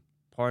 Yeah. And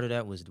part of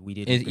that was we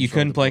didn't. you control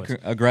couldn't the play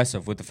points.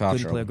 aggressive with the foul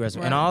Couldn't trouble. play aggressive.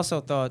 Right. And I also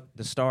thought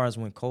the Stars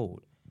went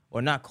cold.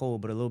 Or not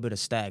cold, but a little bit of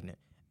stagnant.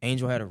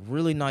 Angel had a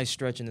really nice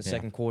stretch in the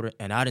second quarter,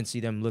 and I didn't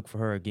see them look for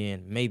her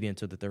again, maybe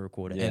until the third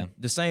quarter. Yeah. And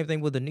the same thing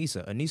with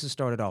Anissa. Anissa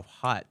started off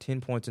hot, 10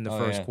 points in the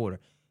first yeah. quarter.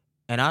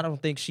 And I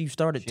don't think she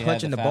started She had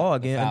touching the the foul- ball the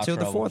again foul until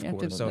the trouble. fourth Yeah,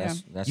 quarter. to- So yeah.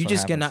 That's you what just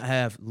happens. cannot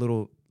have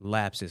little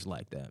lapses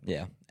like that.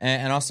 Yeah,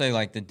 and I'll say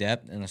like the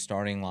depth in the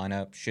starting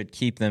lineup should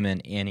keep them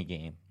in any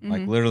game,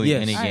 like literally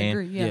Yes. any I game.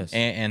 agree. Yeah. Yes.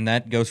 And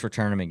that goes for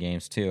tournament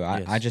games too.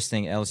 Yes. I just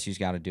think LSU's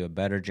got to do a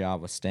better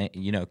job with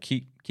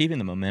keeping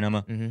the momentum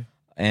Mm-hmm.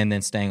 and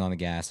then staying on the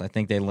gas. I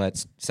think they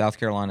let South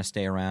Carolina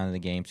stay around in the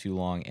game too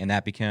long, and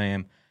that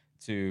became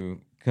to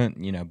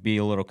be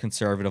a little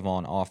conservative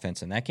on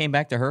offense, and that came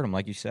back to hurt them,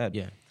 like you said.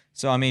 Yeah.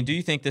 So, I mean, do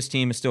you think this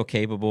team is still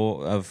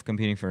capable of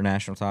competing for a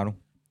national title?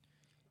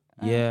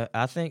 Yeah,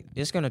 I think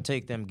it's going to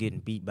take them getting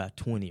beat by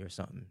 20 or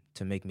something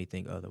to make me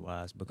think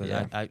otherwise. Because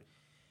I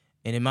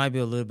and it might be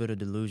a little bit of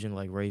delusion,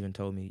 like Raven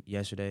told me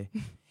yesterday.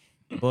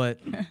 But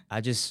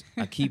I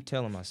keep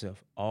telling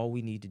myself, all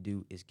we need to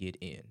do is get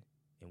in,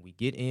 and we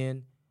get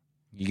in.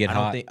 You get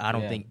hot. I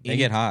don't think they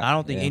get hot. I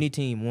don't think any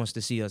team wants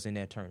to see us in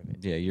that tournament.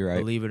 Yeah, you're right.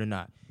 Believe it or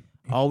not,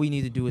 all we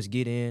need to do is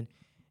get in,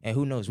 and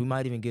who knows, we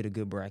might even get a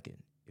good bracket.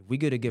 If we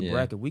get a good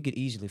bracket, we could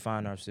easily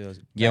find ourselves.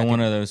 Yeah,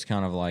 one of those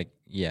kind of like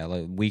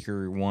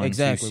weaker 1,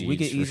 exactly. 2 seeds. We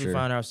could easily sure.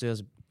 find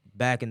ourselves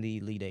back in the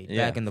Elite Eight,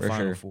 back in the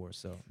Final Four.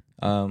 So,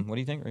 what do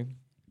you think, Raven?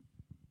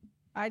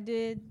 I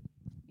did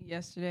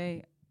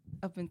yesterday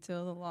up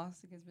until the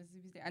loss against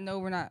Mississippi State. I know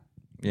we're not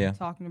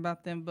talking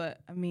about them, but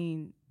I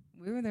mean,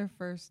 we were their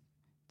first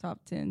top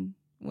 10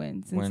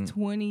 win since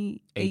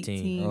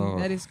 2018. Oh,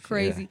 that is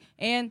crazy.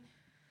 Yeah. And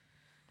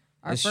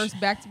our first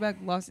back-to-back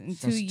loss in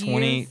 2 years.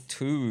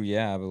 22,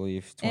 I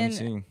believe.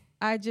 22.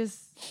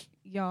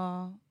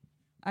 And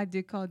I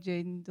did call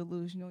Jaden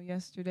delusional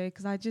yesterday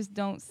because I just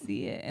don't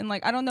see it. And,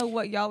 I don't know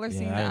what y'all are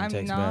seeing that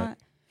I'm not.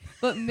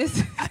 But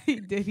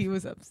he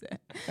was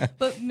upset.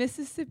 But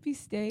Mississippi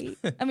State,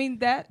 I mean,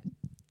 that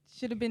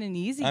should have been an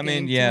easy game. I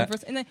mean, yeah.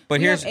 And then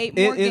but here's 8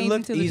 more games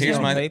looked into the easier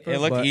season. on paper. It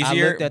looked but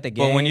easier, I looked at the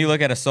game, but when you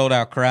look at a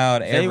sold-out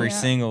crowd every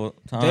single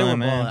time, they were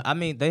balling. I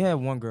mean, they had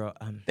one girl.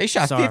 They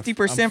shot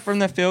 50% from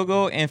the field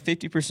goal and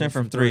 50%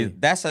 from three.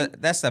 That's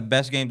the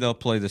best game they'll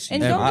play this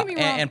season. And don't get me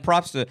wrong. And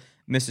props to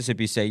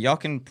Mississippi State. Y'all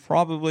can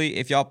probably,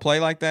 if y'all play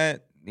like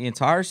that the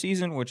entire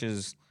season, which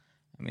is,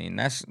 I mean,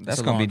 that's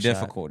going to be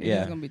difficult.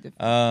 Yeah, it's going to be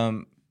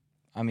difficult.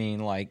 I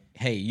mean,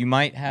 hey, you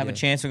might have a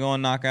chance of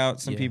going knock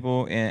out some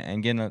people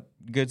and getting a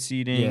good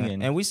seeding.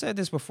 Yeah. And we said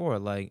this before,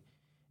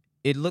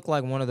 it looked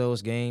like one of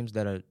those games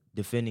that a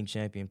defending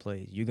champion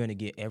plays. You're going to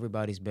get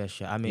everybody's best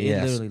shot. I mean,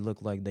 it literally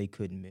looked like they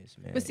couldn't miss,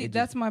 man. But see,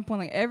 that's my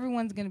point.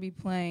 Everyone's going to be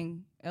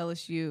playing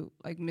LSU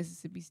like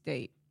Mississippi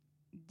State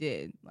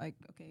did.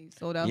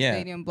 Sold out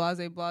stadium, blase.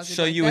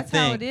 So you would that's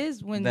think how it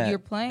is when you're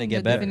playing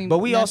the better. defending. But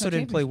we also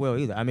didn't play well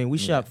either. I mean, we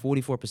shot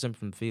 44%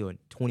 from the field and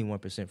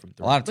 21% from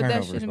three. A lot of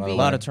turnovers. A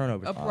lot of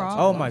turnovers. A problem.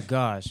 Oh my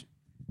gosh,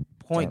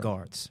 point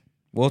guards.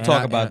 We'll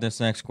talk about this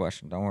next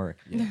question. Don't worry.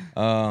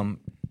 Yeah.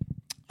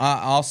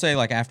 I'll say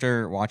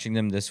after watching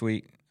them this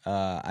week,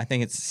 I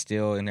think it's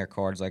still in their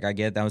cards. I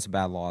get that was a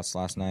bad loss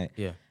last night.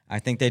 Yeah. I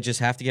think they just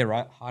have to get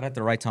hot at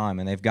the right time,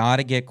 and they've got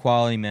to get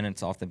quality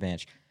minutes off the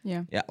bench.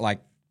 Yeah. Yeah.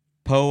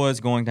 Poa's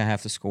going to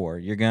have to score.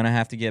 You're going to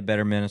have to get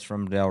better minutes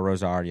from Del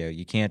Rosario.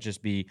 You can't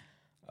just be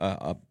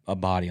a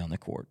body on the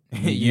court.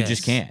 You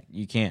just can't.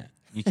 You can't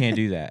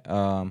do that.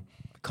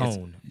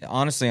 Cone.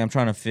 Honestly, I'm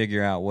trying to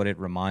figure out what it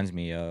reminds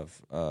me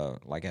of,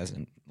 as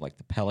in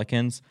the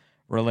Pelicans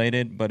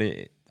related, but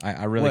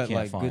I really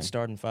can't find. Good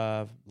starting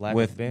five, lack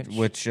of bench?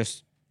 With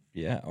just,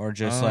 or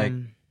just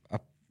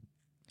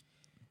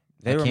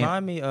they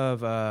remind me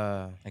of...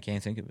 I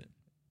can't think of it.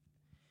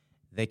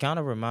 They kind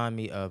of remind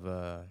me of...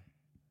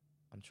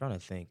 I'm trying to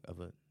think of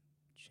a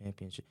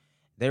championship.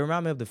 They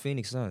remind me of the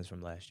Phoenix Suns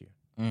from last year.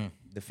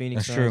 The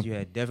Phoenix Suns, true. You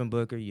had Devin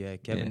Booker, you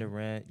had Kevin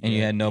Durant. And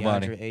you had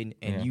nobody. Ayton,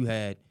 and you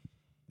had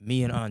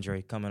me and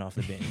Andre coming off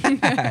the bench.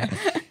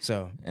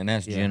 And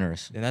that's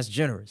generous. And that's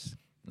generous.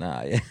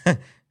 Nah, yeah.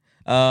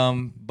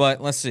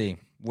 But let's see.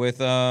 With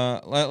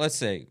let's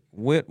say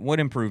what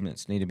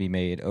improvements need to be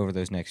made over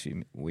those next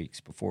few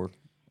weeks before,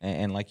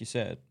 and like you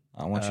said,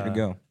 I want you to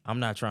go. I'm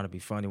not trying to be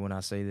funny when I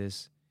say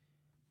this,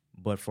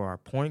 but for our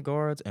point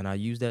guards, and I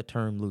use that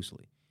term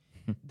loosely,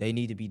 they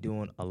need to be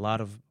doing a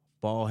lot of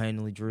ball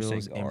handling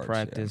drills in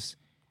practice.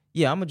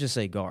 Yeah, I'm gonna just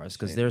say guards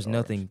because there's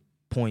nothing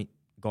point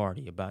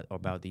guardy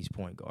about these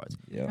point guards.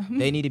 Yeah,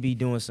 they need to be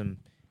doing some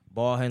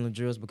ball handling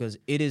drills because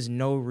it is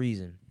no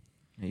reason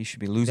you should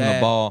be losing the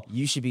ball.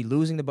 You should be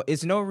losing the ball.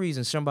 It's no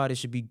reason somebody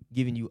should be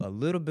giving you a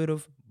little bit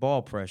of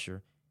ball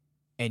pressure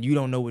and you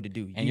don't know what to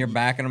do. And you're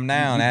backing them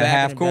down at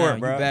half court,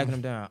 bro. You're backing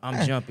them down.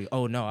 I'm jumpy.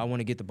 Oh, no, I want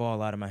to get the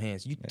ball out of my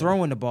hands. You're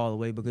throwing the ball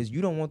away because you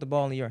don't want the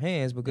ball in your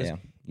hands because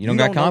you don't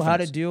know how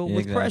to deal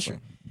with pressure.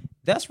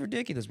 That's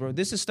ridiculous, bro.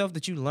 This is stuff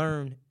that you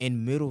learn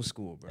in middle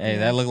school, bro. Hey,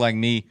 that looked like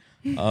me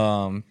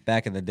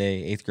back in the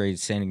day, 8th grade,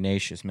 St.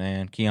 Ignatius,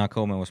 man. Keon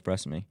Coleman was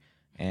pressing me.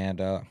 And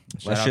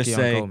let's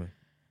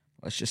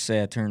just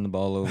say I turned the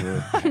ball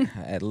over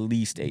at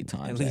least 8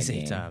 times. At least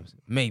 8 times.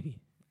 Maybe.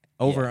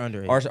 Over or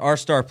under 8. Our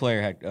star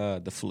player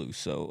had the flu,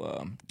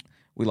 so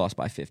we lost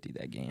by 50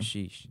 that game.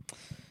 Sheesh.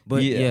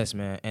 But yes,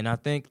 man. And I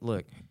think,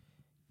 look,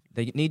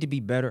 they need to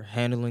be better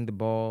handling the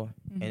ball,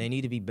 and they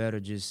need to be better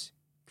just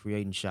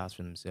creating shots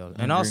for themselves.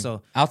 And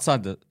also,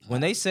 outside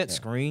when they set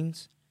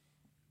screens,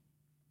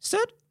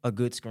 set a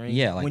good screen.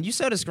 Yeah, when you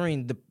set a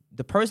screen,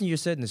 the person you're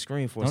setting the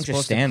screen for is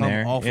supposed to come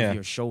off of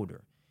your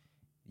shoulder.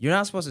 You're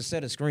not supposed to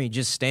set a screen,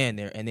 just stand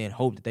there and then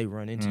hope that they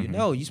run into you.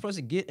 No, you're supposed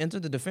to get into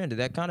the defender.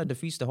 That kind of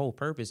defeats the whole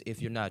purpose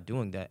if you're not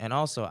doing that. And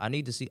also, I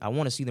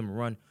want to see them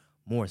run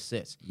more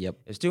sets. Yep.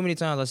 There's too many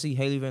times I see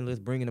Haley Van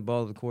Lith bringing the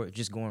ball to the court,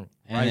 just going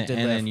right to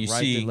and left, then you right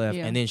see to left,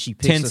 Yeah. and then she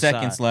picks 10 a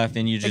seconds side. left,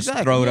 and you just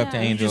Exactly. throw it up to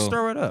Yeah. You Angel. just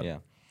throw it up. Yeah.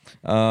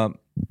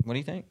 What do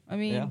you think? I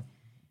mean, Yeah.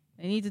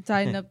 they need to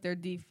tighten up their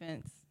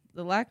defense.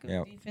 The lack of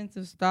Yep.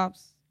 defensive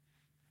stops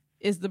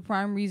is the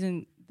prime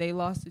reason they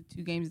lost the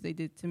 2 games they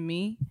did to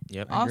me.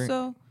 Yep. I agree.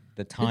 Also,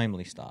 The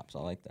timely stops. I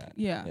like that.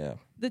 yeah. Yeah.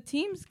 The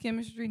team's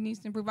chemistry needs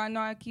to improve. I know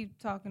I keep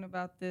talking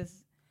about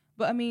this,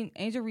 but I mean,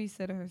 Angel Reese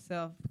said it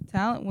herself.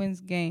 Talent wins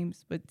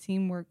games, but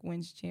teamwork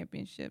wins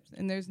championships.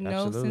 And there's no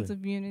Absolutely. sense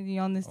of unity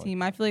on this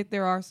team. I feel like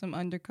there are some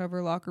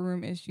undercover locker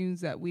room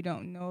issues that we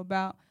don't know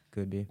about.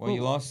 Could be. Well,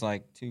 you lost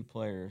like 2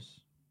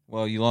 players.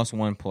 Well, you lost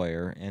 1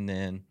 player, and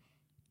then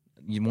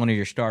one of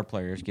your star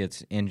players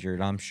gets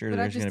injured. I'm sure But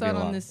I there's just going to be a thought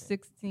lot. on this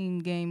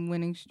 16-game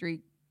winning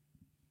streak,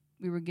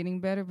 we were getting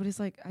better. But it's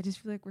like I just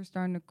feel like we're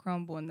starting to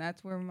crumble, and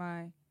that's where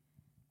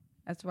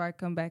I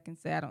come back and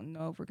say I don't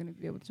know if we're going to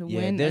be able to Yeah,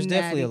 win. there's a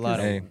definitely a natty, lot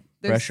of 'cause Hey,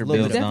 there's pressure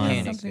little builds bit of on.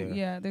 panic something, there.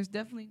 yeah, there's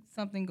definitely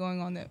something going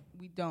on that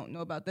we don't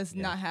know about. That's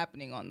Yeah. not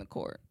happening on the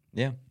court.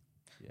 Yeah.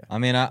 Yeah. I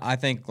mean, I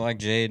think, like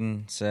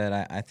Jaden said,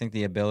 I think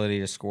the ability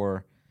to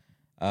score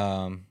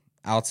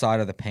outside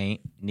of the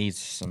paint needs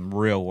some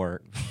real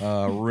work.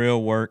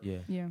 Real work. Yeah.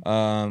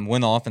 Yeah.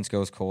 When the offense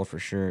goes cold, for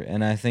sure.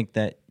 And I think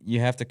that you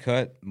have to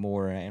cut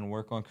more and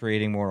work on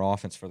creating more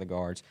offense for the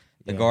guards.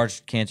 The Yeah.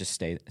 guards can't just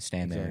stand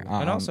there. Exactly.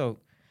 And also,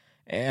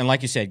 And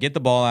like you said, get the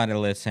ball out of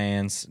Liv's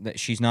hands. That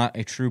she's not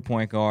a true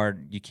point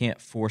guard. You can't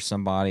force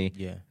somebody.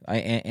 yeah.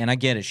 And I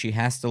get it. She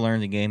has to learn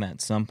the game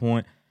at some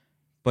point.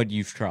 But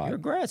you've tried. You're a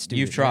grad student.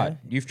 You've tried. man.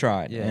 You've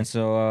tried. Yeah. And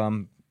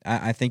so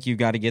I think you've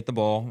got to get the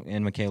ball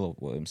in Michaela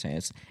Williams'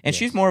 hands. And Yes.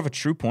 she's more of a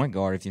true point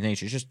guard. If you think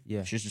she's just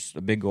Yeah. she's just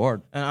a big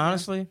guard. And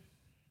honestly,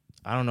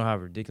 I don't know how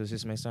ridiculous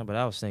this may sound, but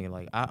I was thinking,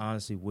 like, I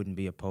honestly wouldn't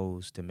be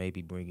opposed to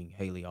maybe bringing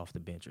Haley off the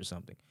bench or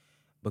something.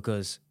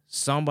 Because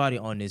somebody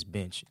on this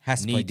bench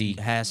Has to play D.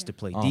 Has to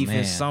play Oh, defense.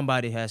 man.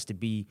 Somebody has to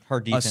be Her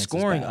a defense is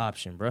scoring bad.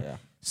 option, bro. Yeah.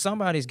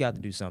 Somebody's got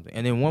to do something.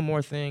 And then one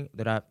more thing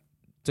that I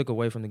took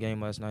away from the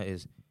game last night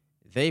is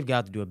they've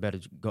got to do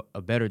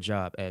a better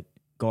job at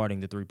guarding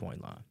the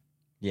 3-point line.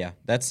 Yeah,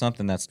 that's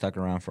something that's stuck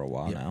around for a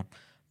while Yeah. now.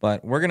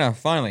 But we're going to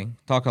finally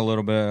talk a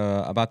little bit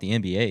about the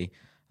NBA.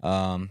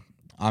 I'm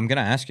going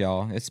to ask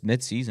y'all, it's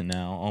midseason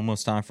now,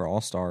 almost time for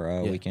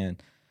All-Star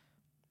weekend.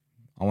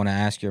 I want to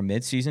ask your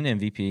midseason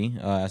MVP,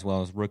 as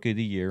well as Rookie of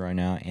the Year right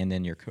now, and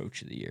then your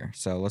Coach of the Year.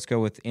 So let's go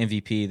with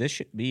MVP. This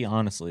should be,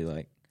 honestly,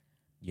 like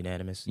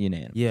Unanimous.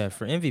 unanimous. Yeah,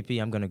 for MVP,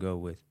 I'm going to go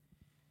with.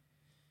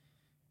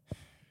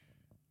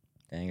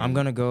 Dang, I'm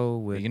going to go Are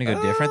with. you going to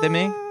go different than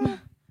me?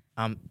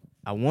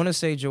 I want to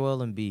say Joel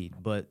Embiid,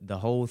 but the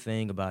whole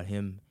thing about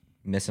him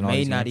Missing all may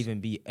these not games? even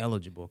be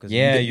eligible because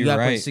Yeah, you you're got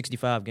to play right.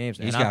 65 games,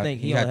 He's and I got-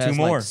 think he he got only 2 has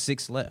more. like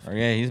 6 left. Oh,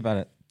 yeah, he's about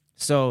it.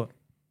 So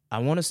I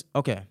want to.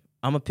 Okay,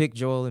 I'm gonna pick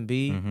Joel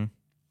Embiid, Mm-hmm.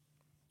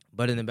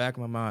 but in the back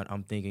of my mind,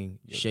 I'm thinking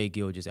Shai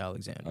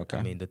Gilgeous-Alexander. Okay.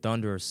 I mean, the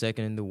Thunder are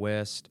second in the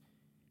West.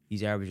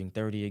 He's averaging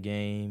 30 a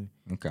game.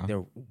 Okay.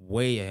 They're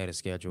way ahead of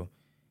schedule,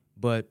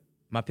 but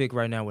my pick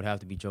right now would have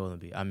to be Joel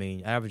Embiid. I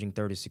mean, averaging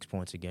 36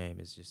 points a game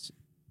is just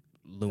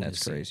lunacy.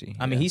 That's crazy.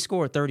 I mean, Yeah. he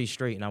scored 30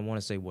 straight, and I want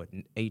to say,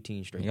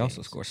 18 straight He also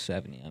games. scores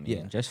 70. I mean,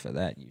 Yeah. just for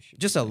that, you should.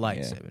 Just a light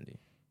Yeah. 70.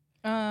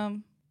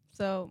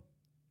 So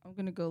I'm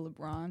gonna go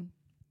LeBron.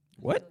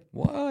 What?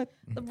 What?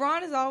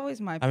 LeBron is always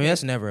my pick. I mean,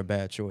 that's never a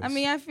bad choice. I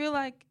mean, I feel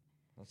like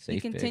he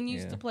Safe pick,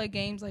 continues yeah. to play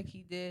games like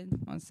he did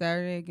on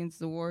Saturday against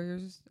the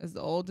Warriors as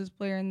the oldest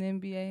player in the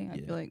NBA. I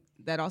Yeah. feel like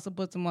that also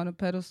puts him on a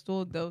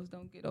pedestal. Those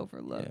don't get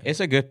overlooked. Yeah. It's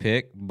a good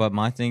pick, but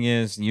my thing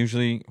is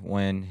usually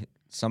when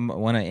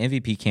an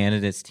MVP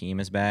candidate's team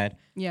is bad,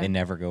 Yeah. they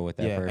never go with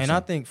that yeah, person. and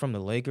I think from the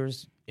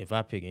Lakers, if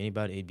I pick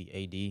anybody, it'd be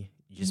AD,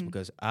 just Mhm.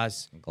 because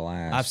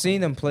Glass. I've seen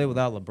them play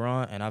without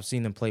LeBron, and I've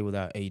seen them play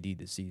without AD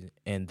this season,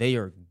 and they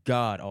are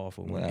god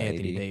awful when Without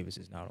Anthony AD. Davis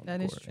is not on That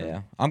the is court. true.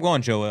 Yeah, I'm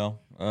going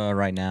Joel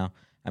right now.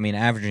 I mean,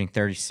 averaging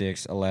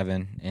 36,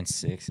 11, and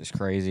 6 is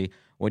crazy.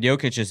 What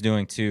Jokic is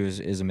doing too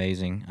is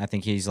amazing. I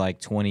think he's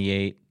like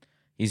 28.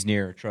 He's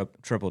near a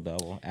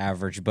triple-double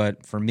average.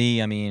 But for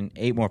me, I mean,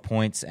 8 more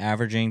points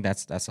averaging,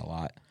 that's a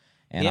lot.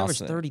 And He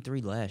averaged also-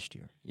 33 last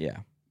year, Yeah,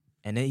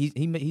 and then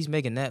he's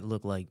making that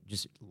look like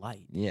just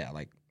light. yeah,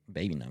 like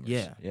baby numbers.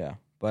 Yeah. yeah.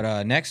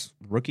 But next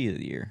Rookie of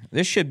the Year.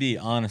 This should be,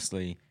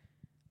 honestly,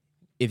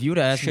 If you would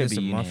have asked me Should this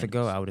a be month ago,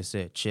 unanimous. I would have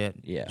said Chet,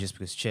 Yeah. just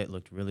because Chet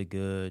looked really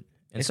good.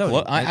 And it's so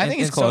close. did- I and- think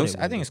it's and so close. did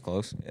I think Wemby. it's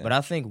close. Yeah. But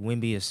I think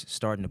Wemby is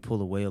starting to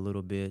pull away a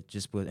little bit,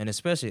 and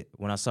especially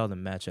when I saw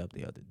them match up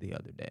the other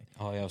day.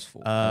 oh, yeah, it was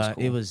full. That was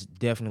cool. It was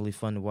definitely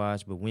fun to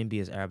watch, but Wemby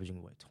is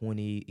averaging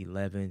 20,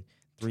 11,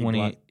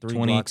 20, 3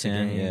 blocks a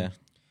 10, game. yeah.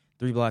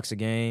 3 blocks a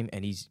game,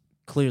 and he's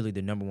clearly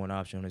the number one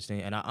option on this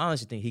team. And I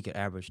honestly think he could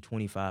average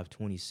 25,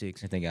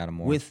 26 I think got him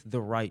more. with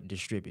the right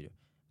distributor.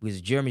 Because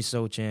Jeremy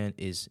Sochan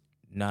is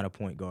not a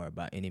point guard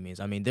by any means.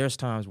 I mean, there's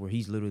times where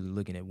he's literally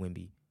looking at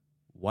Wemby.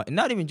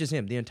 Not even just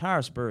him, the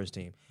entire Spurs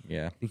team.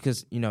 yeah.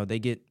 Because, they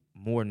get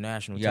more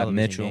national You got television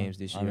Mitchell. games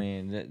this year. I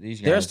mean,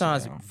 these guys. There's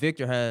times you know,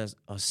 Victor has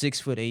a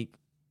 6'8"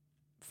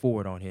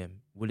 forward on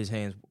him with his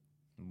hands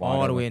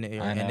all the way in the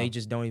air, and they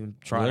just don't even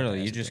try.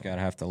 Literally, you just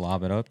gotta have to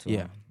lob it up to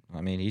him.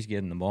 I mean, he's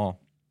getting the ball.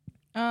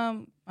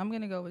 I'm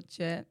gonna go with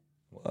Chet.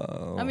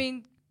 Whoa. I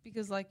mean,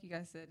 because like you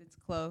guys said, it's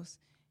close,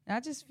 and I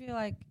just feel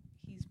like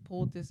he's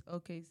pulled this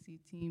OKC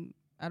team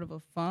out of a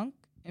funk.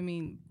 I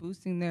mean,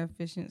 boosting their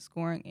efficient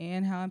scoring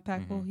and how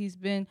impactful he's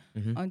been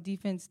on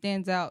defense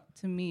stands out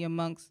to me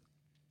amongst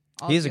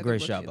all He's the a great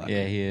other shot rookies. blocker.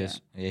 Yeah, he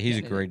is. Yeah, he's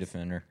a great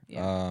defender.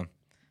 Yeah.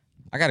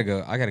 I gotta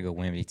go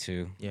Wemby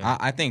too. Yeah.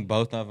 I think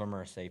both of them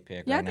are a safe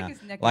pick Yeah, right I think now.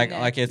 it's neck and like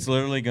neck. it's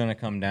literally gonna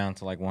come down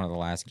to like one of the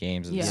last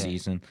games of the Yeah.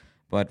 season.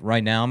 But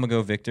right now I'm gonna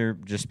go Victor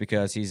just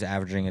because he's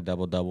averaging a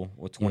double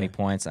with 20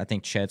 points. I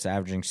think Chet's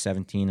averaging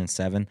 17 and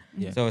 7.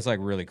 Yeah. So it's like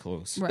really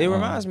close. Right. It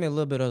reminds me a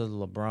little bit of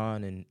the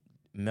LeBron and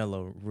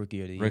Melo rookie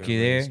of the year. Rookie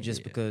there? race,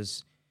 just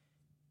because,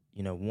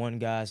 one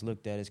guy's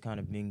looked at as kind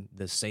of being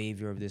the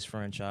savior of this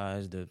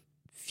franchise, the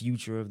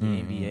future of the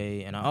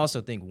NBA, and I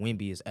also think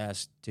Wemby is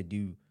asked to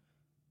do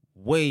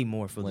way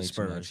more for Way the too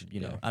Spurs.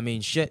 much, I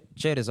mean, Chet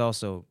is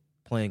also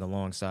playing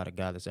alongside a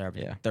guy that's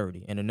averaging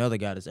 30, and another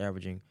guy that's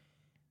averaging,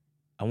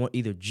 I want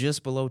either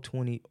just below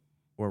 20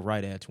 or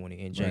right at 20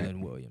 in Jalen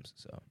Williams.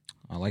 So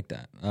I like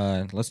that.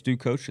 Let's do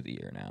Coach of the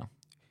Year now.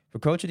 for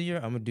Coach of the Year,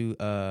 I'm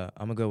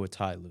gonna go with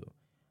Ty Lue.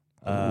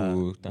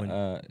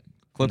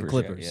 Clippers.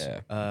 Clippers.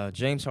 Yeah.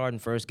 James Harden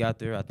first got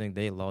there. I think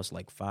they lost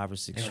like 5 or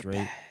 6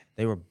 straight.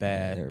 They were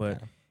bad, they were but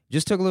bad.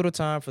 just took a little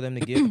time for them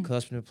to get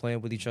accustomed to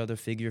playing with each other,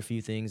 figure a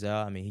few things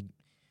out. I mean,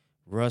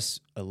 Russ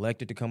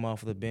elected to come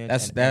off of the bench.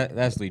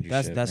 That's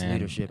leadership. That's man.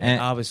 leadership, and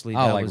obviously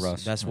I that like was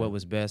Russ, that's what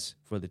was best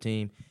for the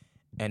team.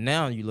 And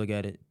now you look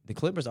at it, the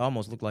Clippers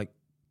almost look like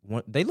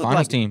they look Finals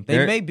like team. They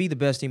They're- may be the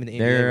best team in the NBA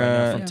they're, right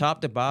now, from Yeah.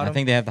 top to bottom. I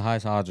think they have the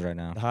highest odds right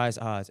now. The highest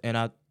odds, and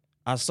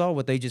I saw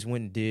what they just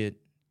went and did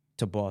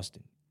to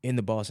Boston in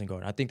the Boston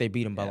Garden. I think they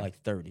beat them by like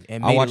 30.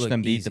 And I made it watched look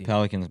them beat easy. the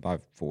Pelicans by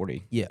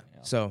 40. Yeah.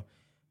 So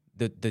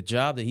the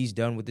job that he's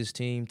done with this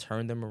team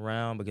turned them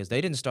around because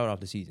they didn't start off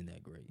the season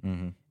that great.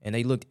 And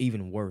they looked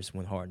even worse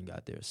when Harden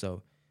got there.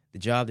 So the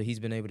job that he's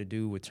been able to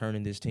do with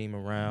turning this team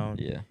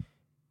around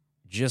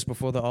just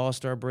before the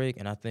All-Star break,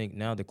 and I think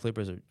now the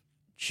Clippers are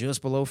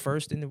just below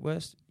first in the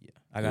West. Yeah,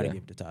 I got to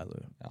give it to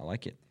Tyler. I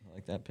like it. I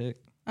like that pick.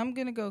 I'm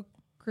gonna go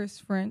Chris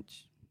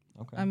French.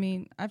 Okay. I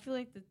mean, I feel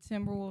like the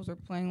Timberwolves are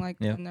playing like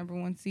Yeah. the number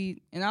 1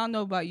 seed, and I don't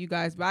know about you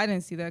guys, but I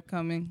didn't see that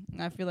coming.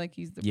 And I feel like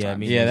he's the Yeah, prime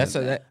me Yeah,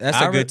 example that's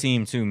of that. a good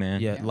team too, man.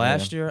 Yeah,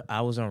 last year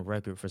I was on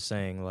record for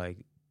saying like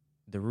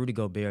the Rudy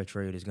Gobert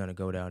trade is going to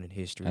go down in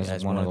history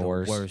as one of the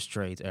worst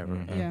trades ever.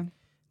 And Yeah.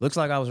 looks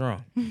like I was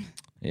wrong.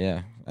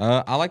 Yeah.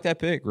 I like that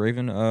pick,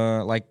 Raven.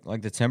 Like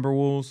the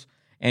Timberwolves,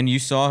 and you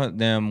saw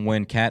them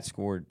when Cat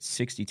scored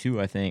 62,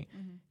 I think.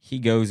 He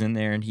goes in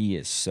there and he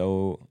is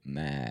so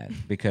mad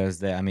because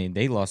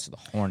they lost to the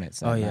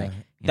Hornets that night.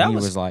 And That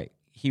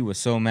he was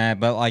so mad.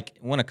 But like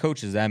when a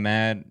coach is that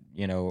mad,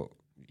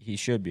 he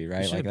should be,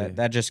 right? should Like be.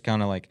 that just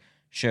kind of like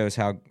shows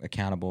how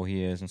accountable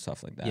he is and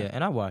stuff like that. Yeah,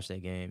 and I watched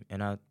that game,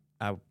 and I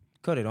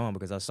cut it on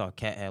because I saw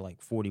Cat had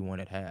like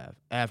 41 at half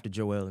after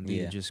Joel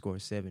Embiid just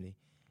scored 70.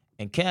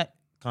 And Cat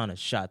kind of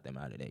shot them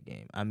out of that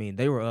game. I mean,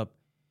 they were up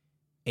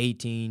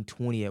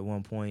 18-20 at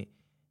one point.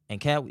 And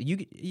Cat, you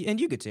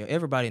could tell,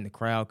 everybody in the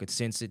crowd could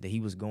sense it that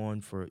he was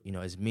going for,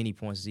 as many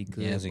points as he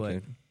could. as he but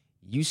could.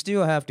 you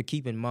still have to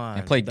keep in mind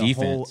And play the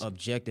whole defense.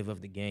 objective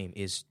of the game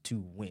is to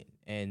win.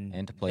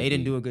 And to play they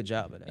didn't D. do a good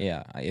job of that.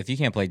 Yeah, if you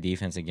can't play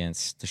defense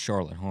against the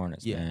Charlotte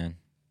Hornets, man,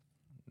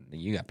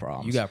 you got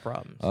problems. You got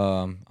problems.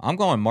 I'm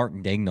going Mark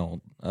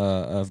Daigneault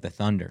of the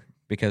Thunder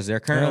because they're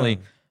currently,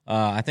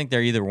 I think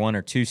they're either 1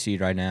 or 2 seed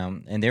right now,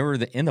 and they were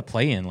in the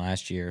play-in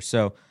last year.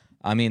 So,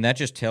 I mean, that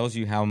just tells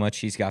you how much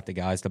he's got the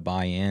guys to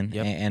buy in,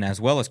 and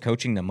as well as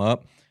coaching them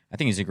up. I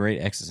think he's a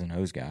great X's and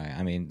O's guy.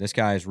 I mean, this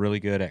guy is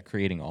really good at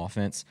creating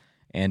offense,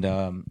 and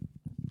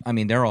I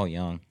mean, they're all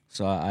young.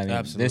 So, I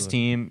mean, this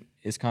team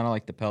is kind of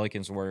like the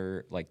Pelicans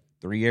were like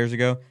 3 years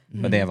ago,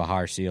 but they have a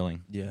higher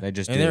ceiling. Yeah, they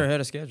just they're ahead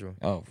of schedule.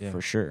 Oh,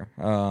 for sure.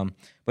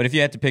 But if you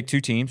had to pick 2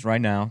 teams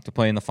right now to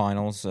play in the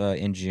finals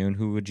in June,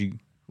 who would you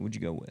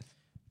go with?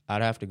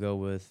 I'd have to go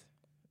with,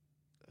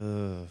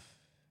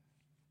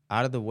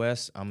 out of the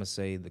West, I'm going to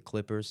say the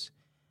Clippers.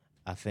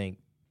 I think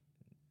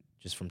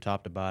just from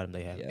top to bottom,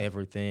 they have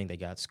everything. They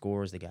got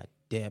scores. They got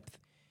depth.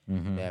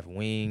 They have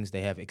wings.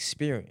 They have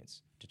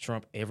experience to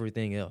trump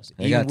everything else.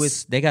 They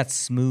got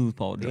smooth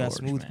Paul George. They got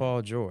smooth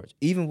Paul George.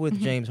 Even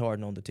with James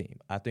Harden on the team,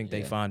 I think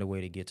they find a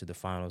way to get to the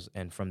finals.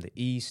 And from the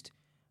East,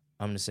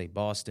 I'm going to say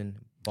Boston.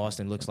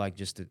 Boston looks like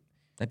just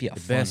That'd be the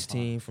best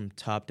team from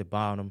top to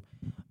bottom.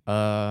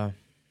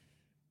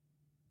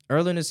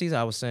 Earlier in the season,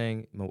 I was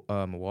saying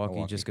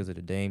Milwaukee just because of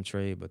the Dame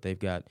trade, but they've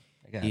got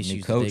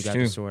issues that they got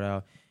to sort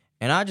out.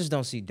 And I just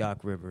don't see Doc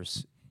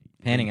Rivers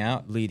panning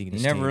out, leading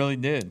this he never team, really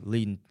did.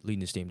 leading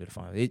this team to the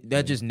finals.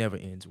 That just never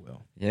ends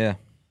well. Yeah.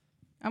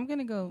 I'm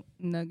gonna go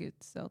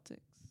Nuggets Celtics.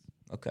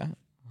 Okay.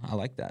 I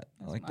like that.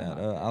 I like that. hot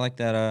I like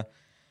that.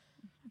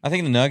 I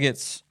think the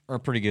Nuggets are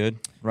pretty good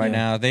right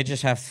now. They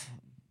just have.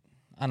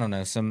 I don't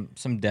know, some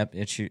depth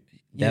issues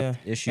And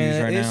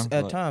right now.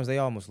 At times, they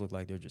almost look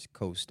like they're just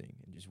coasting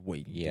and just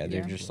waiting. Yeah,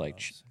 they're just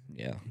like,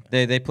 yeah.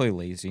 They play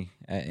lazy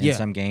in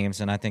some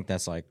games, and I think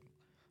that's like,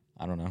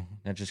 I don't know,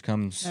 that just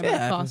comes.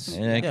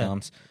 It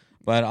comes.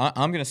 But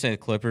I'm gonna say the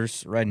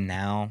Clippers right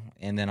now,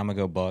 and then I'm gonna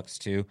go Bucks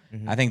too.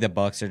 Mm-hmm. I think the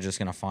Bucks are just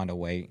gonna find a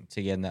way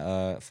to get in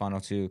the final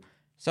two.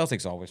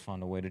 Celtics always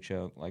find a way to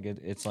choke. Like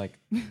it's like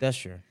That's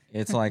true.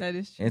 it's like That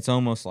is true. it's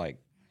almost like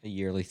a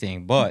yearly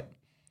thing. But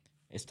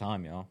it's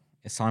time, y'all.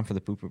 It's time for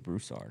the Pooper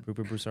Broussard.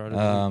 Cooper Broussard.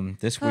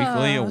 This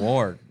weekly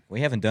award,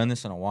 we haven't done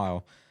this in a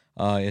while,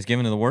 is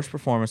given to the worst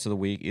performance of the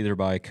week, either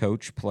by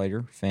coach,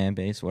 player, fan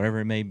base, whatever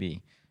it may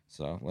be.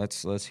 So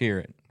let's hear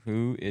it.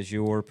 Who is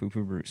your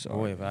Pooper Broussard?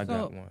 Boy, if I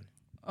got one.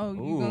 Oh,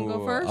 you gonna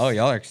go first? Oh,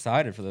 y'all are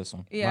excited for this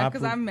one. Yeah,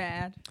 because I'm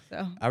mad.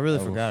 So I really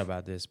forgot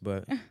about this,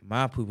 but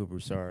my Pooper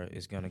Broussard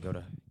is gonna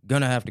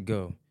have to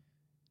go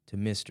to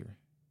Mr.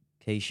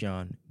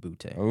 Keyshawn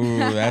Butte. Ooh,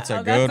 that's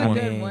a That's good a one.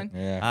 good one.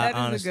 Yeah. I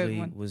That is a good honestly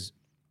one. was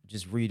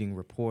just reading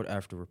report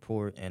after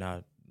report, and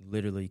I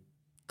literally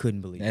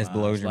couldn't believe That my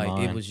blows eyes. your Like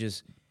mind. it was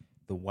just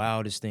the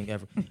wildest thing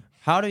ever.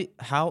 How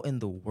in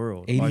the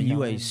world are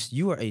 89.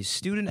 you are a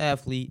student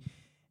athlete?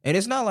 And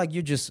it's not like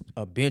you're just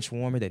a bench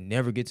warmer that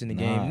never gets in the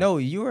Nah. game. No,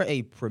 you are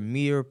a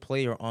premier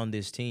player on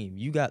this team.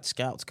 You got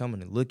scouts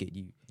coming to look at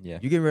you. Yeah.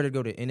 You're getting ready to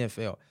go to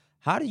NFL.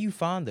 How do you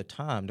find the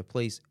time to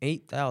place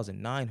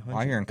 8,900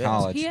 While you're in bets?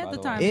 college. he by had the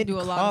the time way. to In do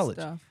a lot college.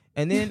 of stuff.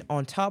 And then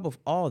on top of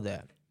all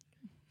that,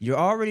 you're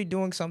already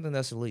doing something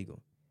that's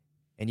illegal.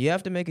 And you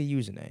have to make a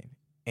username.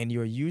 And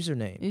your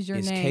username Is your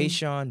is name.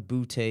 Keyshawn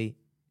Butte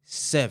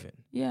 7.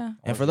 Yeah.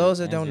 And for those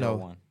that don't know,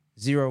 01.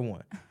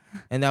 01.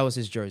 And that was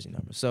his jersey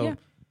number. So, Yeah.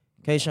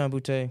 Keyshawn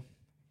Butte,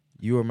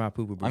 you are my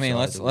poo-poo. I mean,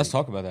 let's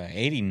talk about that.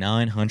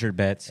 8,900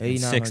 bets in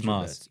 6 8,900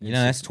 months. bets You in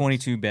know, that's 6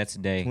 22 bets a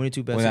day.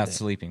 22 bets a without day.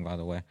 sleeping, by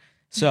the way.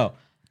 So,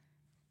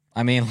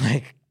 I mean,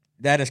 like,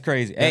 that is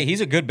crazy. Hey, he's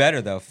a good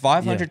bettor, though.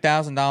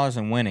 $500,000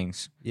 in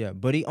winnings. Yeah,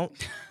 but he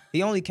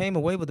only came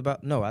away with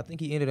I think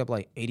he ended up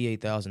like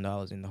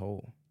 $88,000 in the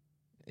hole.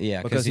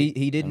 Yeah, Because he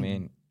didn't I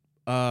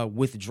mean,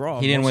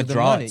 withdraw. he didn't most of the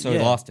withdraw money. it, so he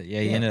lost it.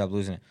 Yeah, he ended up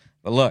losing it.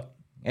 But look,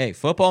 hey,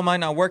 football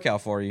might not work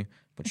out for you,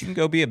 but you can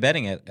go be a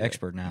betting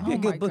expert now. Be a Oh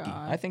good my bookie.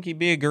 God. I think he'd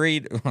be a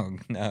great. Oh,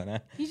 no.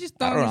 He's just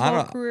I throwing don't- his I whole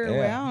don't- career yeah.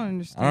 away. I don't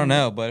understand. I don't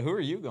know, but who are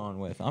you going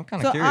with? I'm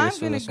kind of So curious. I'm for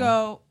gonna this one.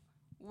 go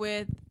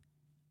with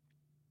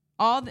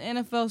all the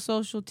NFL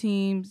social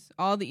teams,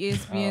 all the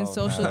ESPN Oh,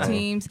 social no.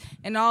 teams,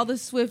 and all the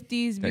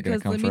Swifties. They're gonna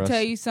Because come let me for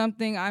tell us. you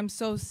something. I'm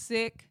so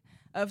sick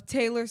of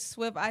Taylor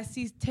Swift. I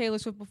see Taylor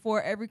Swift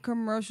before every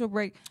commercial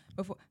break,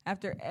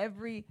 after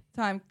every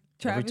time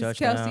Every Travis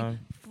Kelce touchdown.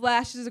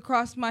 flashes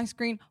across my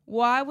screen.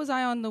 Why was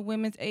I on the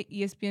women's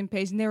ESPN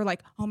page and they were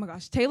like, "Oh my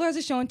gosh, Taylor has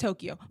a show in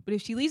Tokyo, but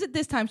if she leaves it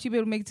this time, she'll be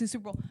able to make it to the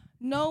Super Bowl."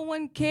 No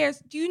one cares.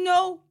 Do you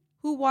know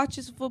who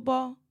watches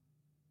football?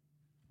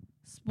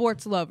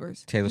 Sports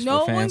lovers. Taylor Swift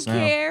no fans one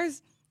now.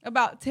 cares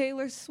about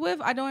Taylor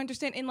Swift. I don't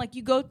understand. And like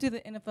you go through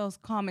the NFL's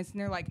comments and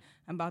they're like,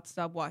 "I'm about to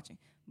stop watching."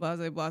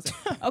 Blase, blase.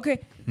 Okay,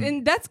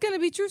 and that's gonna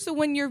be true. So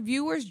when your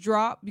viewers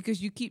drop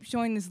because you keep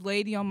showing this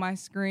lady on my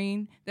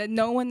screen that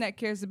no one that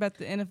cares about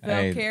the NFL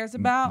Hey, cares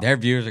about, Their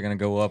viewers are gonna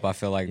go up. I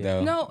feel like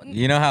though. No.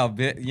 You know how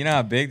big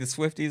the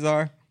Swifties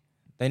are.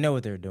 They know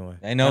what they're doing.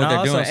 They know And what I they're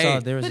also doing. saw Hey,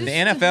 there was the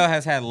this- NFL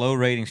has had low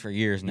ratings for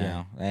years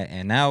now,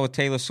 and now with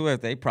Taylor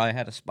Swift, they probably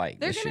had a spike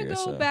they're this gonna year.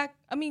 go so. back.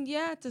 I mean,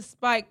 yeah, it's a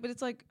spike, but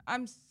it's like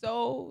I'm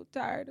so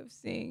tired of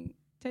seeing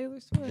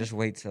Taylor Swift. Just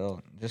wait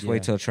till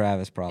Yeah.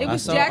 Travis probably. it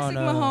was saw Jackson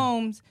on,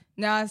 Mahomes.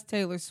 Now it's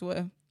Taylor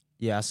Swift.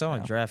 Yeah, I saw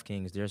on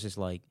DraftKings there's this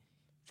like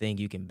thing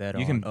you can bet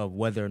on of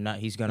whether or not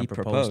he's gonna He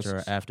propose to her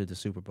proposes. after the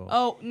Super Bowl.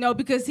 Oh no,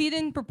 because he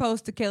didn't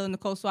propose to Kayla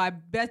Nicole, so I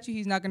bet you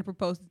he's not gonna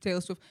propose to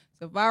Taylor Swift.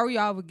 So if I were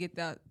y'all, I would get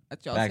that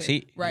at y'all's Facts, head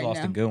he right lost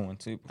now. a good one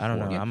too. I don't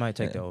know. before. I might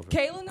take the over.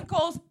 Kayla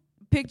Nicole's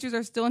pictures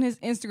are still on his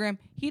Instagram.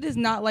 He does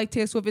not like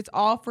Taylor Swift. It's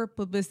all for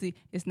publicity.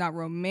 It's not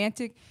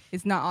romantic.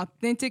 It's not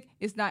authentic.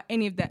 It's not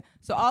any of that.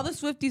 So all the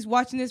Swifties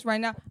watching this right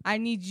now, I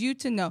need you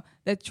to know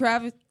that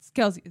Travis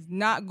Kelce is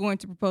not going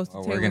to propose to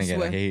Oh, Taylor we're gonna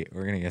Swift. get hate.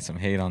 We're gonna get some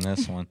hate on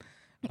this one.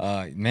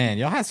 Man,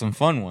 y'all had some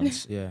fun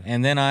ones. Yeah.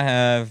 And then I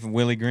have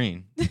Willie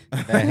Green,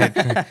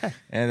 the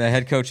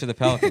head coach of the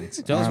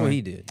Pelicans. Tell us what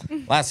he did.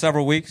 Last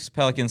several weeks,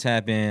 Pelicans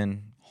have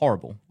been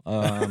horrible,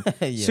 Yeah.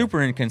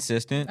 super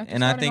inconsistent, After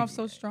and I starting think off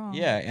so strong.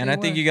 yeah, and They I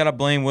think were. you got to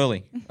blame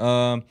Willie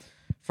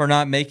for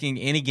not making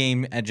any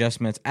game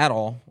adjustments at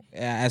all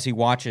as he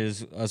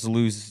watches us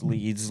lose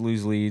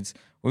leads.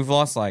 We've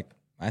lost I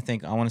want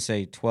to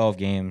say 12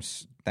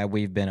 games that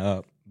we've been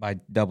up by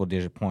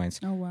double-digit points.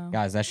 Oh wow.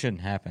 Guys, that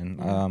shouldn't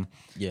happen.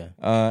 Yeah.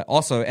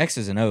 Also,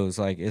 X's and O's.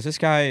 Like, is this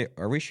guy?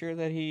 Are we sure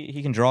that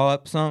he can draw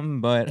up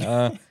something? But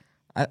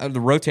the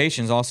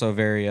rotation's also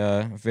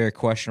very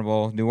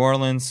questionable. New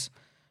Orleans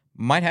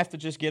might have to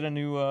just get a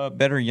new,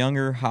 better,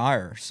 younger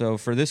hire. So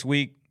for this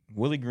week,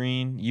 Willie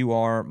Green, you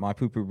are my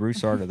poo-poo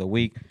Broussard of the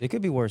week. It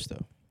could be worse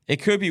though. It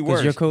could be Because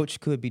worse. your coach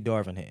could be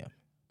Darvin Ham.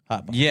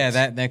 Hot box. Yeah,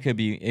 that could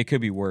be. It could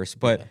be worse.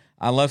 But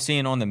I love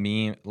seeing on the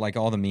meme, like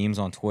all the memes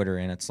on Twitter,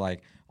 and it's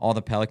like all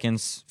the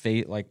Pelicans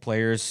like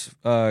players,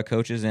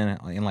 coaches, and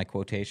in like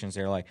quotations,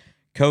 they're like,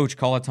 "Coach,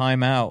 call a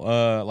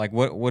timeout. Like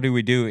what do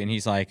we do?" And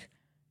he's like,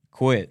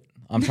 "Quit.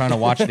 I'm trying to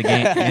watch the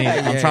game.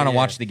 I'm trying to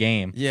watch the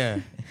game." Yeah,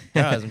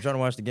 guys, I'm trying to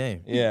watch the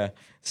game. Yeah.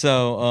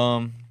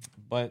 So,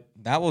 but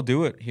that will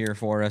do it here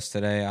for us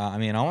today. I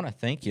mean, I want to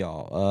thank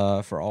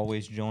y'all for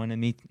always joining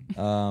me,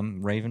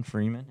 Raven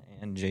Freeman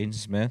and Jaden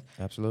Smith.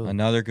 Absolutely.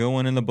 Another good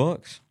one in the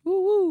books.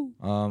 Woo woo.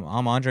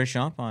 I'm Andre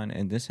Champagne,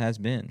 and this has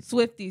been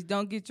Swifties,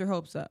 don't get your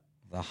hopes up.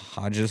 the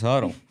Hodges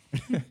Huddle.